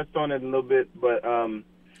kind of touched on it a little bit, but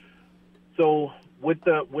so with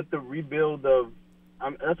the rebuild of,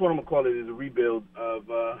 that's what I'm gonna call it, is a rebuild of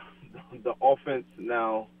the offense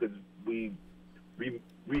now, because we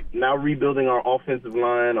now rebuilding our offensive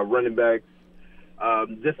line, our running backs,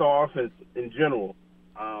 just our offense in general.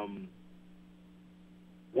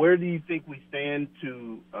 Where do you think we stand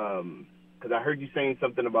to? Because I heard you saying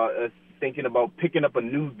something about us thinking about picking up a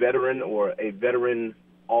new veteran or a veteran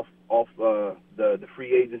off the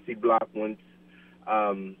free agency block once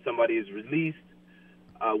somebody is released.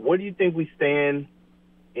 Where do you think we stand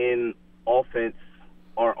in offense?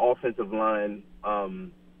 Our offensive line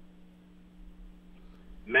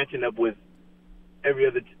matching up with every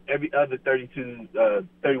other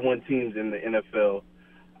 31 teams in the NFL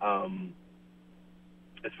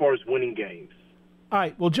as far as winning games. All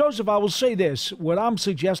right. Well, Joseph, I will say this. What I'm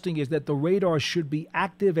suggesting is that the radar should be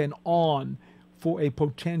active and on for a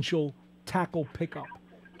potential tackle pickup.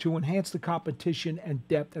 to enhance the competition and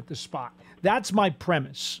depth at the spot. That's my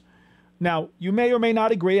premise. Now, you may or may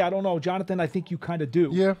not agree. I don't know. Jonathan, I think you kind of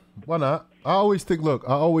do. Yeah, why not? I always think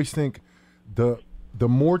the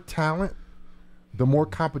more talent, the more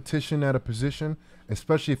competition at a position,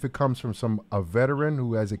 especially if it comes from a veteran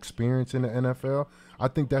who has experience in the NFL, I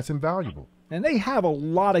think that's invaluable. And they have a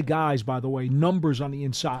lot of guys, by the way, numbers on the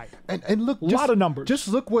inside. And look, a lot of numbers. Just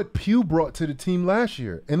look what Pugh brought to the team last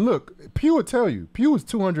year. And look, Pugh will tell you, Pugh was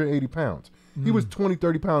 280 pounds. He was 20,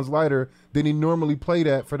 30 pounds lighter than he normally played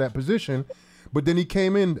at for that position. But then he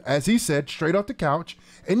came in, as he said, straight off the couch,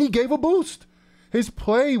 and he gave a boost. His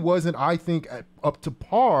play wasn't, I think, up to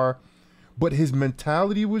par, but his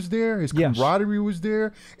mentality was there, his camaraderie was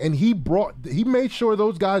there, and he made sure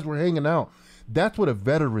those guys were hanging out. That's what a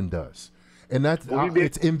veteran does. And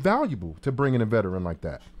it's invaluable to bring in a veteran like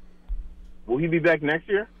that. Will he be back next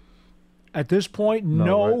year? At this point,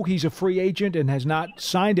 no. Right? He's a free agent and has not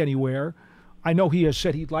signed anywhere. I know he has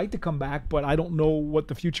said he'd like to come back, but I don't know what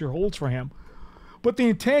the future holds for him. But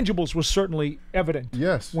the intangibles was certainly evident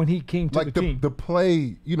when he came to the team. The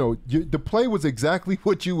play, the play was exactly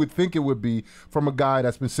what you would think it would be from a guy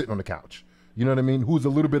that's been sitting on the couch. You know what I mean? Who's a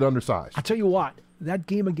little bit undersized. I'll tell you what, that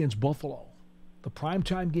game against Buffalo, the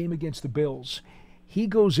primetime game against the Bills, he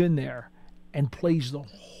goes in there and plays the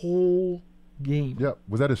whole game. Yeah.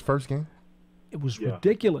 Was that his first game? It was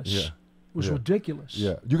ridiculous. Yeah. It was ridiculous.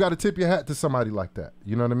 Yeah. You got to tip your hat to somebody like that.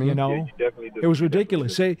 You know what I mean? Yeah, you definitely do. It was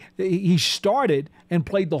ridiculous. He started and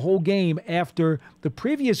played the whole game after the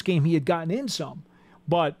previous game he had gotten in some,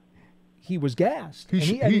 but he was gassed.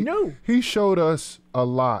 He knew. He showed us a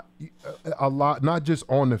lot, not just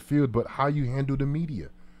on the field, but how you handle the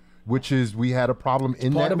media. Which is, we had a problem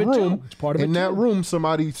in that room. In that room,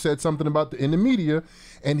 somebody said something about in the media,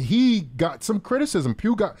 and he got some criticism.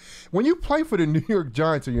 When you play for the New York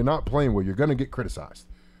Giants and you're not playing well, you're going to get criticized.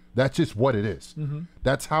 That's just what it is. Mm-hmm.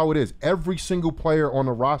 That's how it is. Every single player on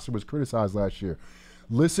the roster was criticized last year.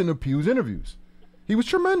 Listen to Pugh's interviews. He was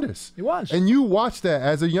tremendous. He was. And you watch that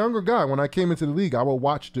as a younger guy. When I came into the league, I would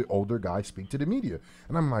watch the older guys speak to the media.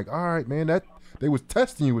 And I'm like, all right, man, they was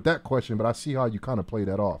testing you with that question, but I see how you kind of play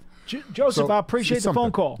that off. Joseph, I appreciate the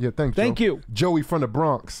phone call. Yeah, thanks. Thank you. Joey from the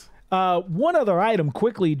Bronx. One other item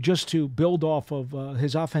quickly, just to build off of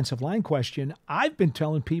his offensive line question. I've been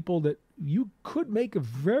telling people that you could make a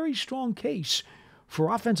very strong case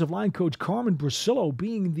for offensive line coach Carmen Brasillo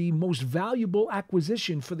being the most valuable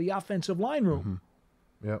acquisition for the offensive line room.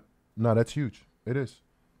 Mm-hmm. Yep. No, that's huge. It is.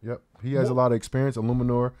 Yep. He has a lot of experience.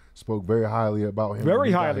 Illuminor spoke very highly about him.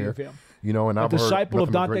 Very highly of him. And I've heard disciple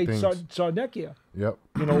of Dante Sarnecchia. Yep.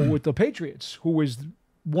 With the Patriots, who is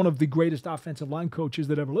one of the greatest offensive line coaches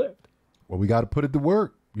that ever lived. Well, we got to put it to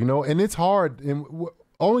work, and it's hard. And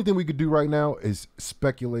only thing we could do right now is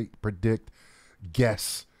speculate, predict,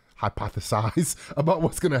 guess, hypothesize about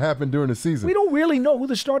what's going to happen during the season. We don't really know who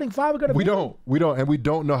the starting five are going to be. We don't. And we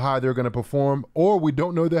don't know how they're going to perform, or we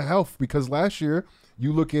don't know their health, because last year,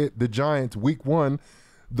 you look at the Giants week 1,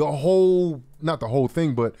 not the whole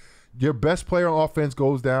thing, but your best player on offense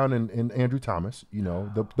goes down in Andrew Thomas,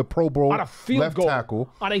 the Pro Bowl left tackle.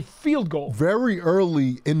 On a field goal. Very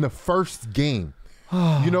early in the first game.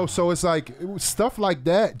 So it's like stuff like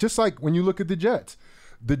that, just like when you look at the Jets.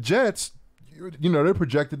 The Jets, they're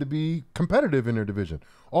projected to be competitive in their division.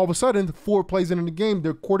 All of a sudden, 4 plays into the game,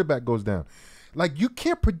 their quarterback goes down. Like, you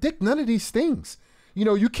can't predict none of these things.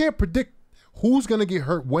 You can't predict who's going to get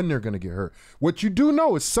hurt, when they're going to get hurt. What you do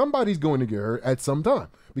know is somebody's going to get hurt at some time,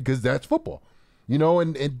 because that's football.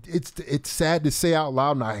 And it's sad to say out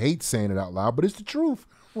loud, and I hate saying it out loud, but it's the truth.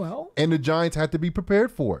 Well, and the Giants have to be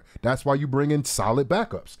prepared for it. That's why you bring in solid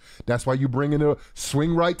backups. That's why you bring in a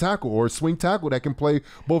swing right tackle or a swing tackle that can play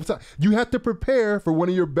both sides. You have to prepare for one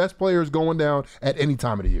of your best players going down at any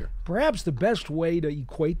time of the year. Perhaps the best way to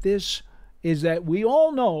equate this is that we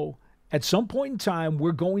all know at some point in time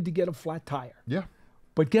we're going to get a flat tire. Yeah.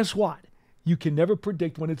 But guess what? You can never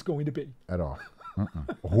predict when it's going to be. At all.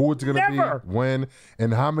 Who it's going to be, when,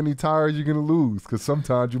 and how many tires you're going to lose, because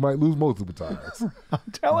sometimes you might lose multiple tires. I'm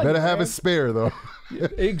telling you, better have a spare, though.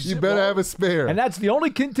 You better have a spare. And that's the only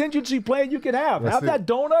contingency plan you can have. That's have that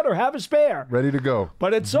donut or have a spare. Ready to go.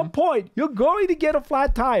 But at some point, you're going to get a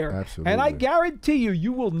flat tire. Absolutely. And I guarantee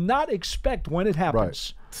you will not expect when it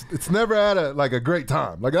happens. Right. It's never at a great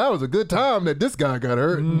time. Like, that was a good time that this guy got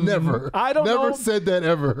hurt. Never. I don't Never know. said that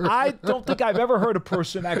ever. I don't think I've ever heard a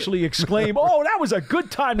person actually exclaim, "Oh, that was a good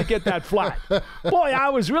time to get that flat. Boy, I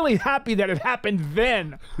was really happy that it happened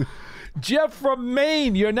then." Jeff from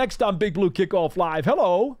Maine, you're next on Big Blue Kickoff Live.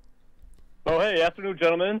 Hello. Oh, hey, afternoon,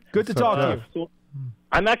 gentlemen. Good to talk to you.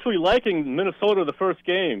 I'm actually liking Minnesota the first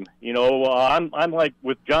game. You know, I'm like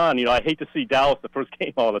with John. You know, I hate to see Dallas the first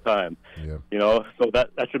game all the time. Yeah. You know, so that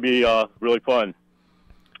should be really fun.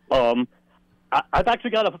 I've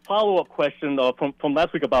actually got a follow-up question from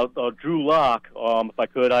last week about Drew Lock. If I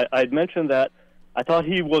could, I'd mentioned that I thought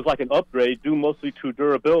he was like an upgrade due mostly to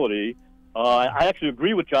durability. I actually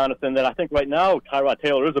agree with Jonathan that I think right now Tyrod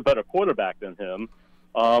Taylor is a better quarterback than him.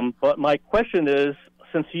 But my question is,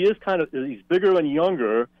 since he is he's bigger and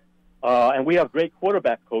younger, and we have great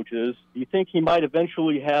quarterback coaches, do you think he might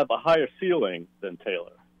eventually have a higher ceiling than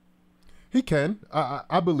Taylor? He can.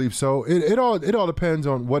 I believe so. It all depends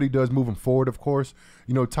on what he does moving forward, of course.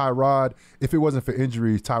 You know, Tyrod, if it wasn't for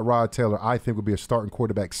injuries, Tyrod Taylor, I think, would be a starting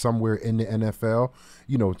quarterback somewhere in the NFL.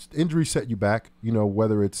 You know, injuries set you back, you know,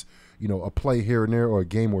 whether it's, you know, a play here and there or a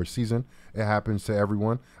game or a season. It happens to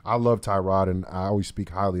everyone. I love Tyrod, and I always speak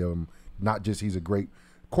highly of him. Not just he's a great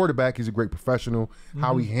quarterback, he's a great professional.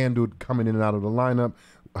 How he handled coming in and out of the lineup,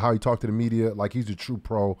 how he talked to the media, like he's a true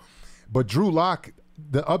pro. But Drew Lock,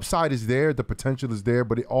 the upside is there, the potential is there,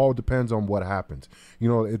 but it all depends on what happens. You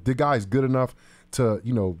know, if the guy is good enough to,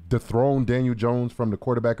 you know, dethrone Daniel Jones from the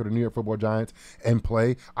quarterback of the New York Football Giants and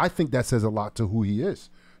play, I think that says a lot to who he is,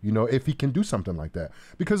 you know, if he can do something like that.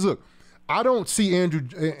 Because, look, I don't see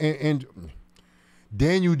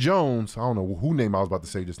Daniel Jones, I don't know who name I was about to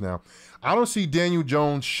say just now. I don't see Daniel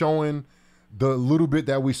Jones showing the little bit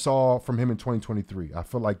that we saw from him in 2023. I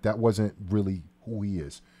feel like that wasn't really who he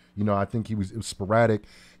is. You know, I think it was sporadic.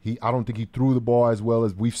 I don't think he threw the ball as well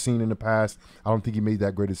as we've seen in the past. I don't think he made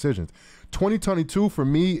that great decisions. 2022 for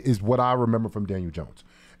me is what I remember from Daniel Jones.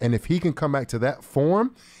 And if he can come back to that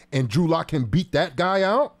form and Drew Lock can beat that guy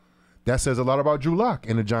out, that says a lot about Drew Lock,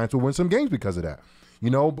 and the Giants will win some games because of that. You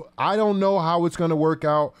know, I don't know how it's going to work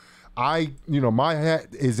out. My hat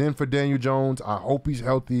is in for Daniel Jones. I hope he's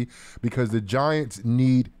healthy because the Giants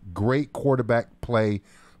need great quarterback play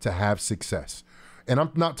to have success. And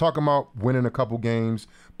I'm not talking about winning a couple games,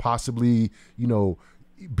 possibly, you know,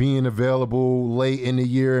 being available late in the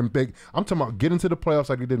year and big. I'm talking about getting to the playoffs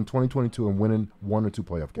like they did in 2022 and winning 1 or 2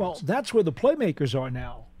 playoff games. Well, that's where the playmakers are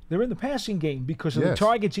now. They're in the passing game because of the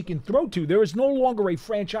targets he can throw to. There is no longer a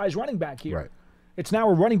franchise running back here. Right. It's now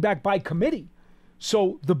a running back by committee.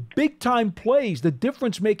 So the big-time plays, the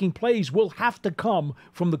difference-making plays will have to come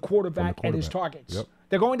from the quarterback and his targets. Yep.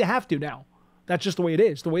 They're going to have to now. That's just the way it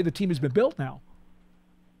is, the way the team has been built now.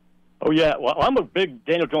 Oh, yeah. Well, I'm a big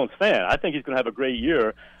Daniel Jones fan. I think he's going to have a great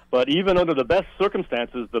year. But even under the best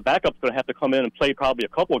circumstances, the backup's going to have to come in and play probably a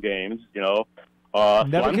couple of games, you know.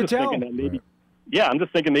 Never can tell. Yeah, I'm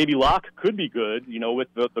just thinking maybe Locke could be good, you know, with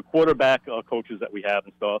the quarterback coaches that we have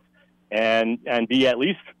and stuff, and be at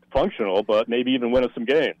least functional, but maybe even win us some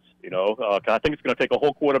games, you know. I think it's going to take a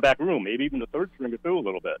whole quarterback room, maybe even the third stringer too a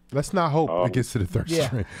little bit. Let's not hope it gets to the third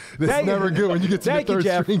string. That's never good when you get to the third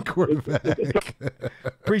string quarterback.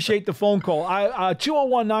 Appreciate the phone call.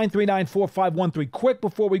 201-939-4513. Quick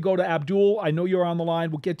before we go to Abdul, I know you're on the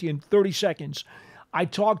line. We'll get to you in 30 seconds. I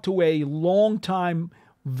talked to a longtime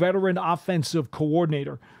veteran offensive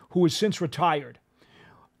coordinator who has since retired.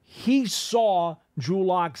 He saw Drew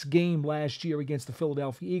Lock's game last year against the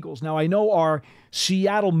Philadelphia Eagles. Now, I know our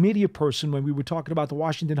Seattle media person, when we were talking about the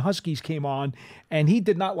Washington Huskies, came on, and he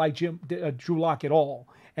did not like Drew Lock at all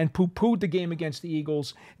and poo-pooed the game against the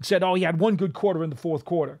Eagles and said, he had one good quarter in the fourth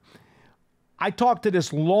quarter. I talked to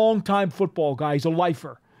this longtime football guy. He's a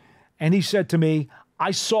lifer. And he said to me,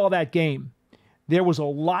 I saw that game. There was a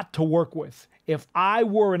lot to work with. If I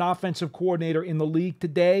were an offensive coordinator in the league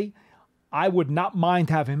today, I would not mind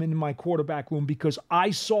having him in my quarterback room because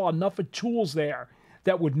I saw enough of tools there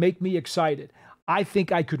that would make me excited. I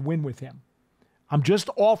think I could win with him. I'm just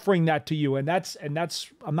offering that to you, and that's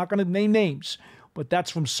I'm not going to name names, but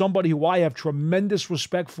that's from somebody who I have tremendous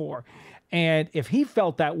respect for. And if he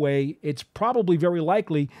felt that way, it's probably very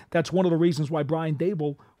likely that's one of the reasons why Brian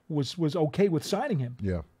Daboll was okay with signing him.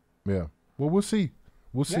 Yeah. Well, we'll see.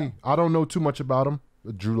 We'll see. I don't know too much about him,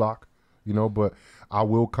 Drew Lock, you know, but I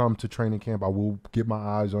will come to training camp. I will get my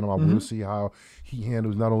eyes on him. I will see how he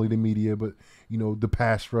handles not only the media, but, you know, the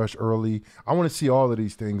pass rush early. I want to see all of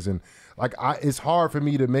these things. And, it's hard for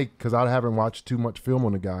me to make because I haven't watched too much film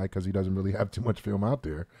on the guy because he doesn't really have too much film out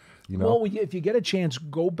there, you know. Well, if you get a chance,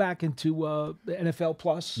 go back into the NFL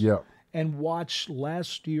Plus and watch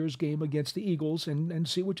last year's game against the Eagles and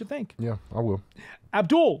see what you think. Yeah, I will.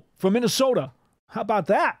 Abdul from Minnesota. How about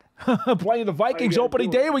that? Playing the Vikings opening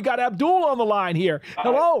day, we got Abdul on the line here.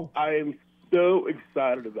 Hello. I am so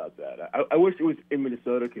excited about that. I wish it was in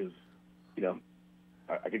Minnesota because, you know,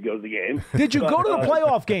 I could go to the game. Did you go to the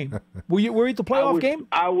playoff game? Were you at the playoff game?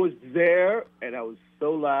 I was there, and I was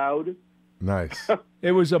so loud. Nice.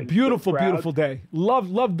 It was a beautiful, crowd. beautiful day.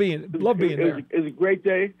 Love being there. It was a great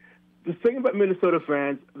day. The thing about Minnesota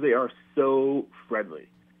fans, they are so friendly.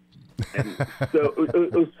 And so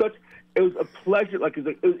it was a pleasure. Like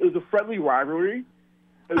it was a friendly rivalry.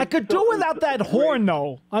 I could do without that horn,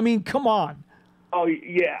 though. I mean, come on. Oh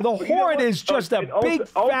yeah, The horn is just a big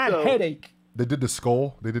fat headache. They did the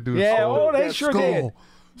skull. They did do the Yeah, skull. oh, they sure did.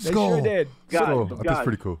 They sure did. Skull. Guys, That's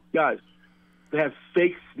pretty cool. Guys, they have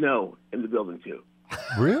fake snow in the building too.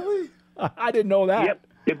 Really? I didn't know that. Yep,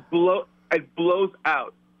 it blows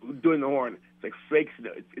out during the horn. It's like fake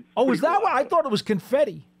snow. It's Oh, pretty is that cool. why? I thought it was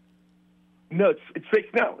confetti. No, it's fake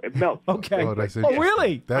snow. It melts. Okay. Oh, that's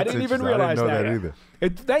Really? I That's didn't even interesting. realize I didn't know that. that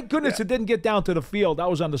either. Thank goodness it didn't get down to the field. I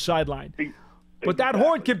was on the sideline. But that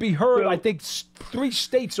horn could be heard, I think, 3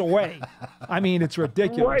 states away. I mean, it's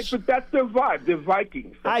ridiculous. Right, but that's their vibe. They're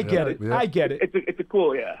Vikings. I get it. Yeah. I get it. It's a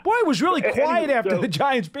cool, yeah. Boy, it was really quiet Anyway, after so- the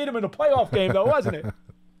Giants beat him in the playoff game, though, wasn't it?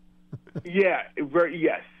 Yeah,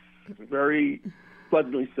 very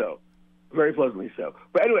pleasantly so. Very pleasantly so.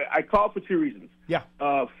 But anyway, I called for 2 reasons. Yeah.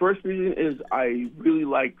 First reason is I really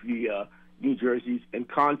like the New Jerseys in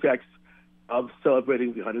context of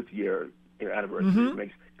celebrating the 100th year anniversary. Mm-hmm. It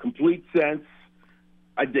makes complete sense.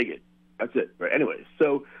 I dig it. That's it. Right. Anyway,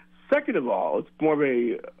 so second of all, it's more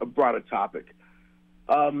of a broader topic.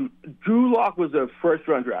 Drew Lock was a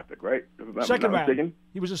first-round draft pick, right? If I'm Second not round. mistaken.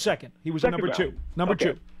 He was a second. He was a Second number round. 2. Number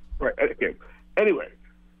Okay. 2. Right. Okay. Anyway,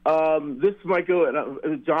 this might go.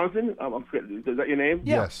 Is it Jonathan? I'm forgetting. Is that your name?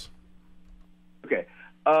 Yeah. Yes. Okay.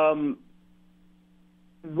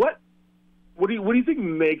 What do you think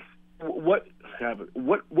makes what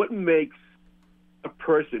makes a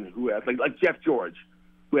person who has like Jeff George,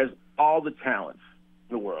 who has all the talents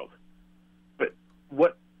in the world, but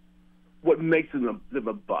what makes them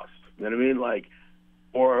a bust? You know what I mean? Like,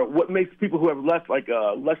 or what makes people who have less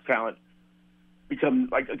talent become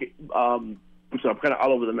like? Okay, I'm sorry, I'm kind of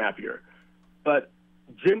all over the map here, but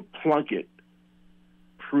Jim Plunkett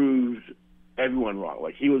proved everyone wrong.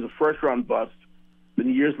 Like, he was a first-round bust,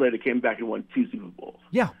 then years later came back and won 2 Super Bowls.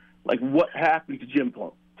 Yeah. Like, what happened to Jim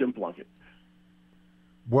Plunkett?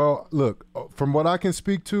 Well, look, from what I can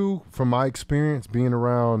speak to, from my experience being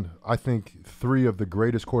around, I think 3 of the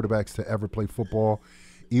greatest quarterbacks to ever play football,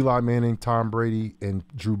 Eli Manning, Tom Brady, and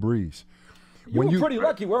Drew Brees. You were pretty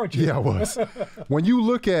lucky, weren't you? Yeah, I was. When you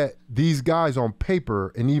look at these guys on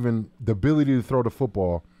paper and even the ability to throw the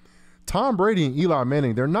football, Tom Brady and Eli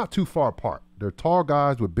Manning, they're not too far apart. They're tall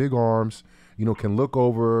guys with big arms, can look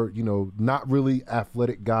over, not really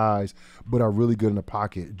athletic guys, but are really good in the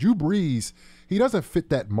pocket. Drew Brees, he doesn't fit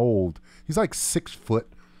that mold. He's like 6 foot.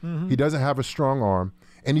 Mm-hmm. He doesn't have a strong arm.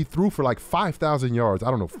 And he threw for like 5,000 yards,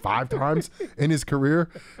 I don't know, 5 times in his career.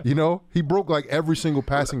 He broke like every single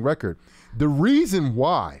passing record. The reason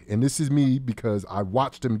why, and this is me because I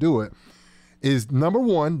watched him do it, is number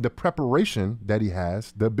one, the preparation that he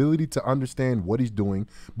has, the ability to understand what he's doing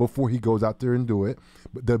before he goes out there and do it,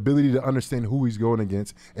 the ability to understand who he's going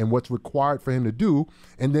against and what's required for him to do.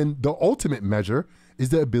 And then the ultimate measure is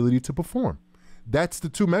the ability to perform. That's the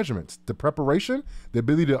 2 measurements, the preparation, the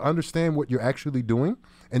ability to understand what you're actually doing,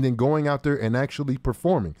 and then going out there and actually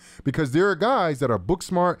performing. Because there are guys that are book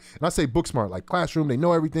smart, and I say book smart, like classroom, they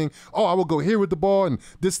know everything. Oh, I will go here with the ball, and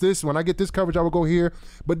this, when I get this coverage, I will go here.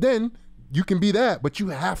 But then you can be that, but you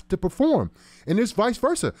have to perform. And it's vice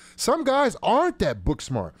versa. Some guys aren't that book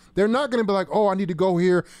smart. They're not going to be like, oh, I need to go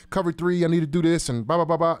here, cover 3, I need to do this, and blah, blah,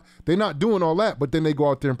 blah, blah. They're not doing all that, but then they go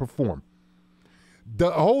out there and perform.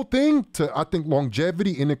 The whole thing to, I think,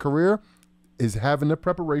 longevity in a career is having the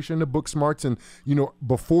preparation, the book smarts, and,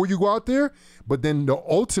 before you go out there. But then the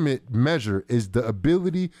ultimate measure is the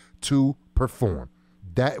ability to perform.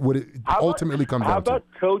 That what it ultimately comes down to. How about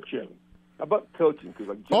coaching? How about coaching?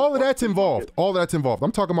 Cause all of that's involved. All that's involved.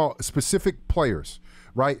 I'm talking about specific players,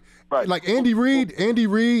 right? Right. Like Andy Reid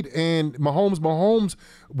and Mahomes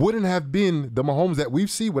wouldn't have been the Mahomes that we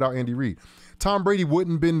see without Andy Reid. Tom Brady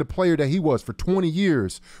wouldn't have been the player that he was for 20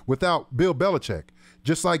 years without Bill Belichick.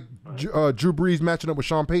 Just like Drew Brees matching up with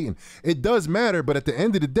Sean Payton. It does matter, but at the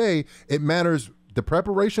end of the day, it matters the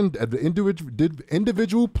preparation of the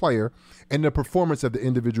individual player and the performance of the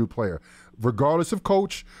individual player, regardless of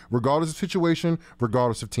coach, regardless of situation,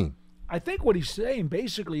 regardless of team. I think what he's saying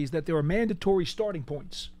basically is that there are mandatory starting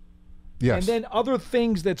points. Yes. And then other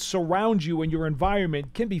things that surround you in your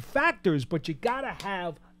environment can be factors, but you got to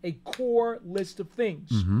have a core list of things.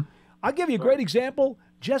 Mm-hmm. I'll give you a great example.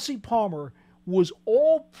 Jesse Palmer was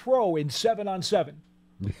all pro in 7-on-7.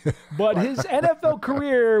 But his NFL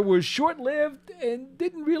career was short-lived and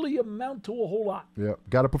didn't really amount to a whole lot. Yeah,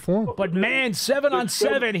 got to perform. But man,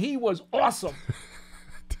 7-on-7, he was awesome.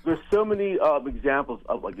 there's so many examples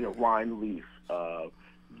of Ryan Leaf,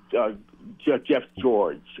 Jeff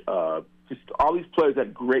George, just all these players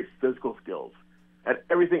had great physical skills, had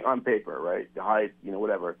everything on paper, right? The height,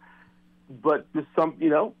 whatever. But just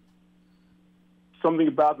something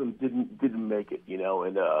about them didn't make it,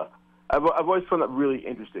 and I've always found that really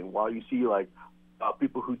interesting. While you see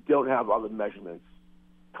people who don't have all the measurements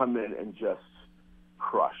come in and just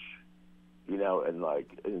crush,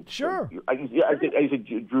 and sure. I think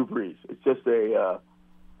Drew Brees. It's just a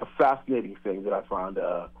fascinating thing that I found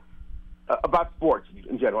about sports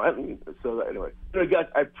in general. Anyway, guys,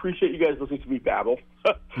 I appreciate you guys listening to me babble.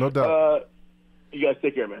 No doubt. You guys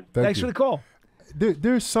take care, man. Thanks for the call.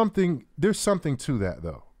 There's something to that,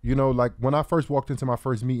 though. Like when I first walked into my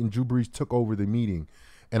first meeting, Drew Brees took over the meeting,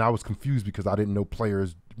 and I was confused because I didn't know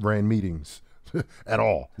players ran meetings at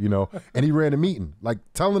all, And he ran a meeting,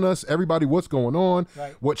 telling us, everybody, what's going on,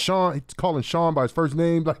 right. What he's calling Sean by his first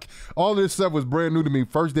name. All this stuff was brand new to me.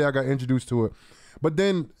 First day I got introduced to it. But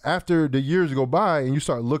then after the years go by and you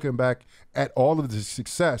start looking back at all of the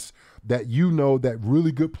success that that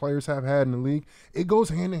really good players have had in the league, it goes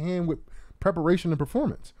hand in hand with preparation and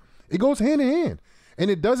performance. It goes hand in hand. And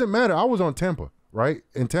it doesn't matter. I was on Tampa, right?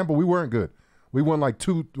 In Tampa, we weren't good. We won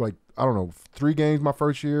 3 games my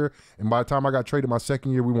first year. And by the time I got traded my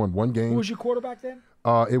second year, we won 1 game. Who was your quarterback then?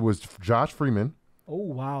 It was Josh Freeman. Oh,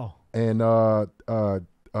 wow. And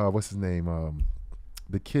what's his name?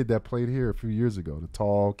 The kid that played here a few years ago, the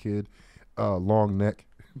tall kid, long neck.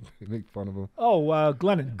 They make fun of him. Oh,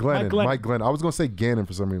 Glennon. Mike Glennon. I was going to say Gannon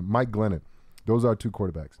for some reason. Mike Glennon. Those are our 2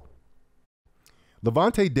 quarterbacks.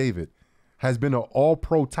 Levante David has been an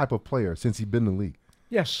all-pro type of player since he's been in the league.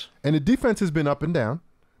 Yes. And the defense has been up and down.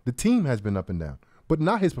 The team has been up and down, but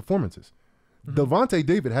not his performances. Levante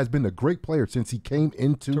David has been a great player since he came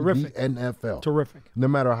into the NFL. Terrific. No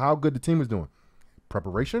matter how good the team is doing.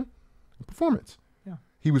 Preparation and performance. Yeah.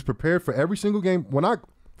 He was prepared for every single game.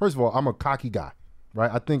 First of all, I'm a cocky guy, right?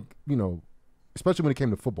 I think, especially when it came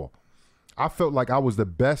to football, I felt like I was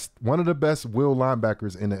one of the best will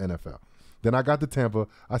linebackers in the NFL. Then I got to Tampa.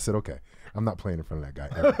 I said, okay, I'm not playing in front of that guy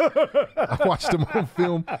ever. I watched him on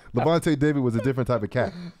film. Levante David was a different type of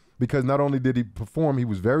cat because not only did he perform, he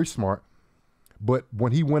was very smart, but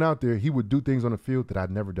when he went out there, he would do things on the field that I'd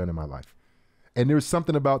never done in my life. And there's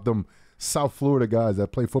something about them South Florida guys that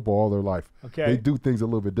play football all their life. Okay. They do things a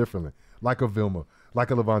little bit differently, like a Vilma, like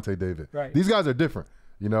a Levante David. Right. These guys are different,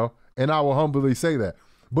 and I will humbly say that.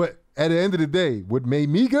 But at the end of the day, what made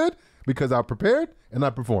me good, because I prepared and I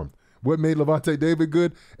performed. What made Levante David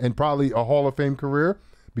good and probably a Hall of Fame career,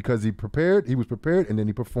 because he was prepared, and then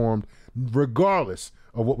he performed regardless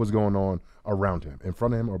of what was going on around him, in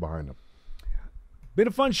front of him or behind him. Been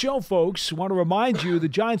a fun show, folks. Want to remind you, the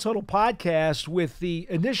Giants Huddle podcast with the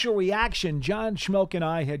initial reaction John Schmelk and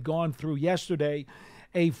I had gone through yesterday,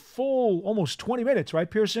 a full almost 20 minutes, right,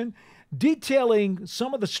 Pearson? Detailing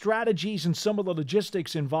some of the strategies and some of the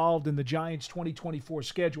logistics involved in the Giants' 2024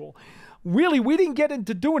 schedule. Really, we didn't get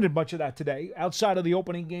into doing much of that today, outside of the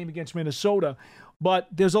opening game against Minnesota. But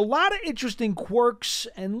there's a lot of interesting quirks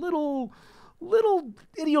and little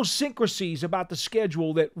idiosyncrasies about the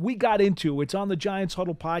schedule that we got into. It's on the Giants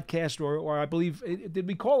Huddle podcast, or I believe, did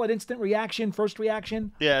we call it instant reaction, first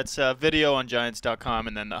reaction? Yeah, it's video on Giants.com,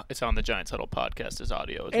 and then it's on the Giants Huddle podcast as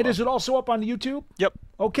audio as well. And is it also up on YouTube? Yep.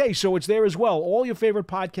 Okay, so it's there as well. All your favorite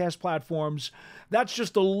podcast platforms. That's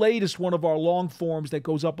just the latest one of our long forms that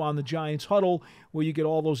goes up on the Giants Huddle, where you get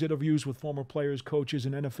all those interviews with former players, coaches,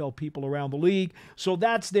 and NFL people around the league. So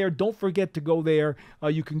that's there. Don't forget to go there.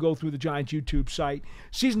 You can go through the Giants YouTube site.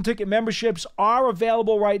 Season ticket memberships are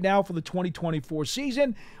available right now for the 2024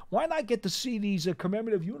 season. Why not get to see these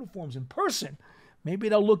commemorative uniforms in person? Maybe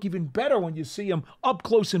they'll look even better when you see them up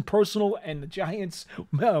close and personal. And the Giants,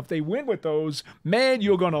 well, if they win with those, man,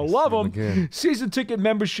 you're going to love them. Again. Season ticket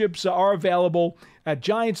memberships are available at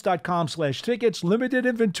giants.com/tickets. Limited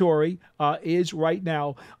inventory is right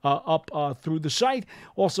now up through the site.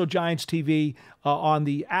 Also, Giants TV on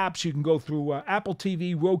the apps. You can go through Apple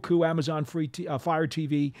TV, Roku, Amazon Fire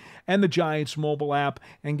TV, and the Giants mobile app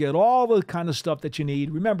and get all the kind of stuff that you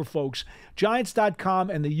need. Remember, folks,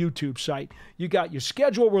 giants.com and the YouTube site. You got your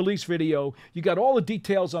schedule release video. You got all the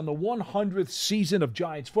details on the 100th season of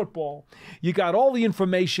Giants football. You got all the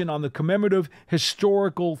information on the commemorative,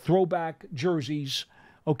 historical, throwback jerseys.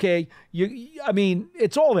 Okay, I mean,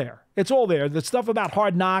 it's all there. It's all there. The stuff about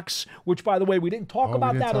Hard Knocks, which, by the way, we didn't talk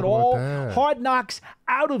about that at all. Hard Knocks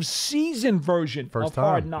out of season version of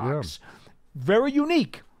Hard Knocks. Yeah. Very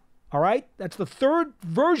unique. All right? That's the third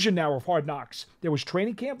version now of Hard Knocks. There was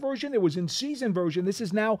training camp version. There was in-season version. This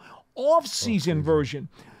is now off-season version.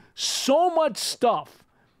 So much stuff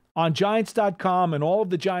on Giants.com and all of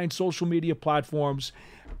the Giants social media platforms.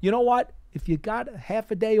 You know what? If you got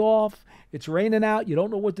half a day off, it's raining out, you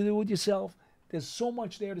don't know what to do with yourself, there's so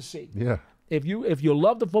much there to see. Yeah. If you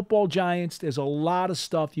love the football Giants, there's a lot of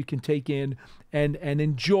stuff you can take in and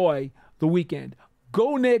enjoy the weekend.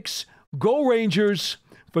 Go Knicks, go Rangers.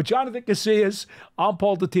 For Jonathan Casillas, I'm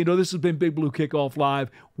Paul Dottino. This has been Big Blue Kickoff Live.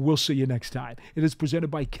 We'll see you next time. It is presented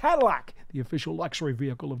by Cadillac, the official luxury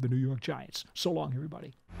vehicle of the New York Giants. So long,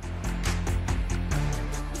 everybody.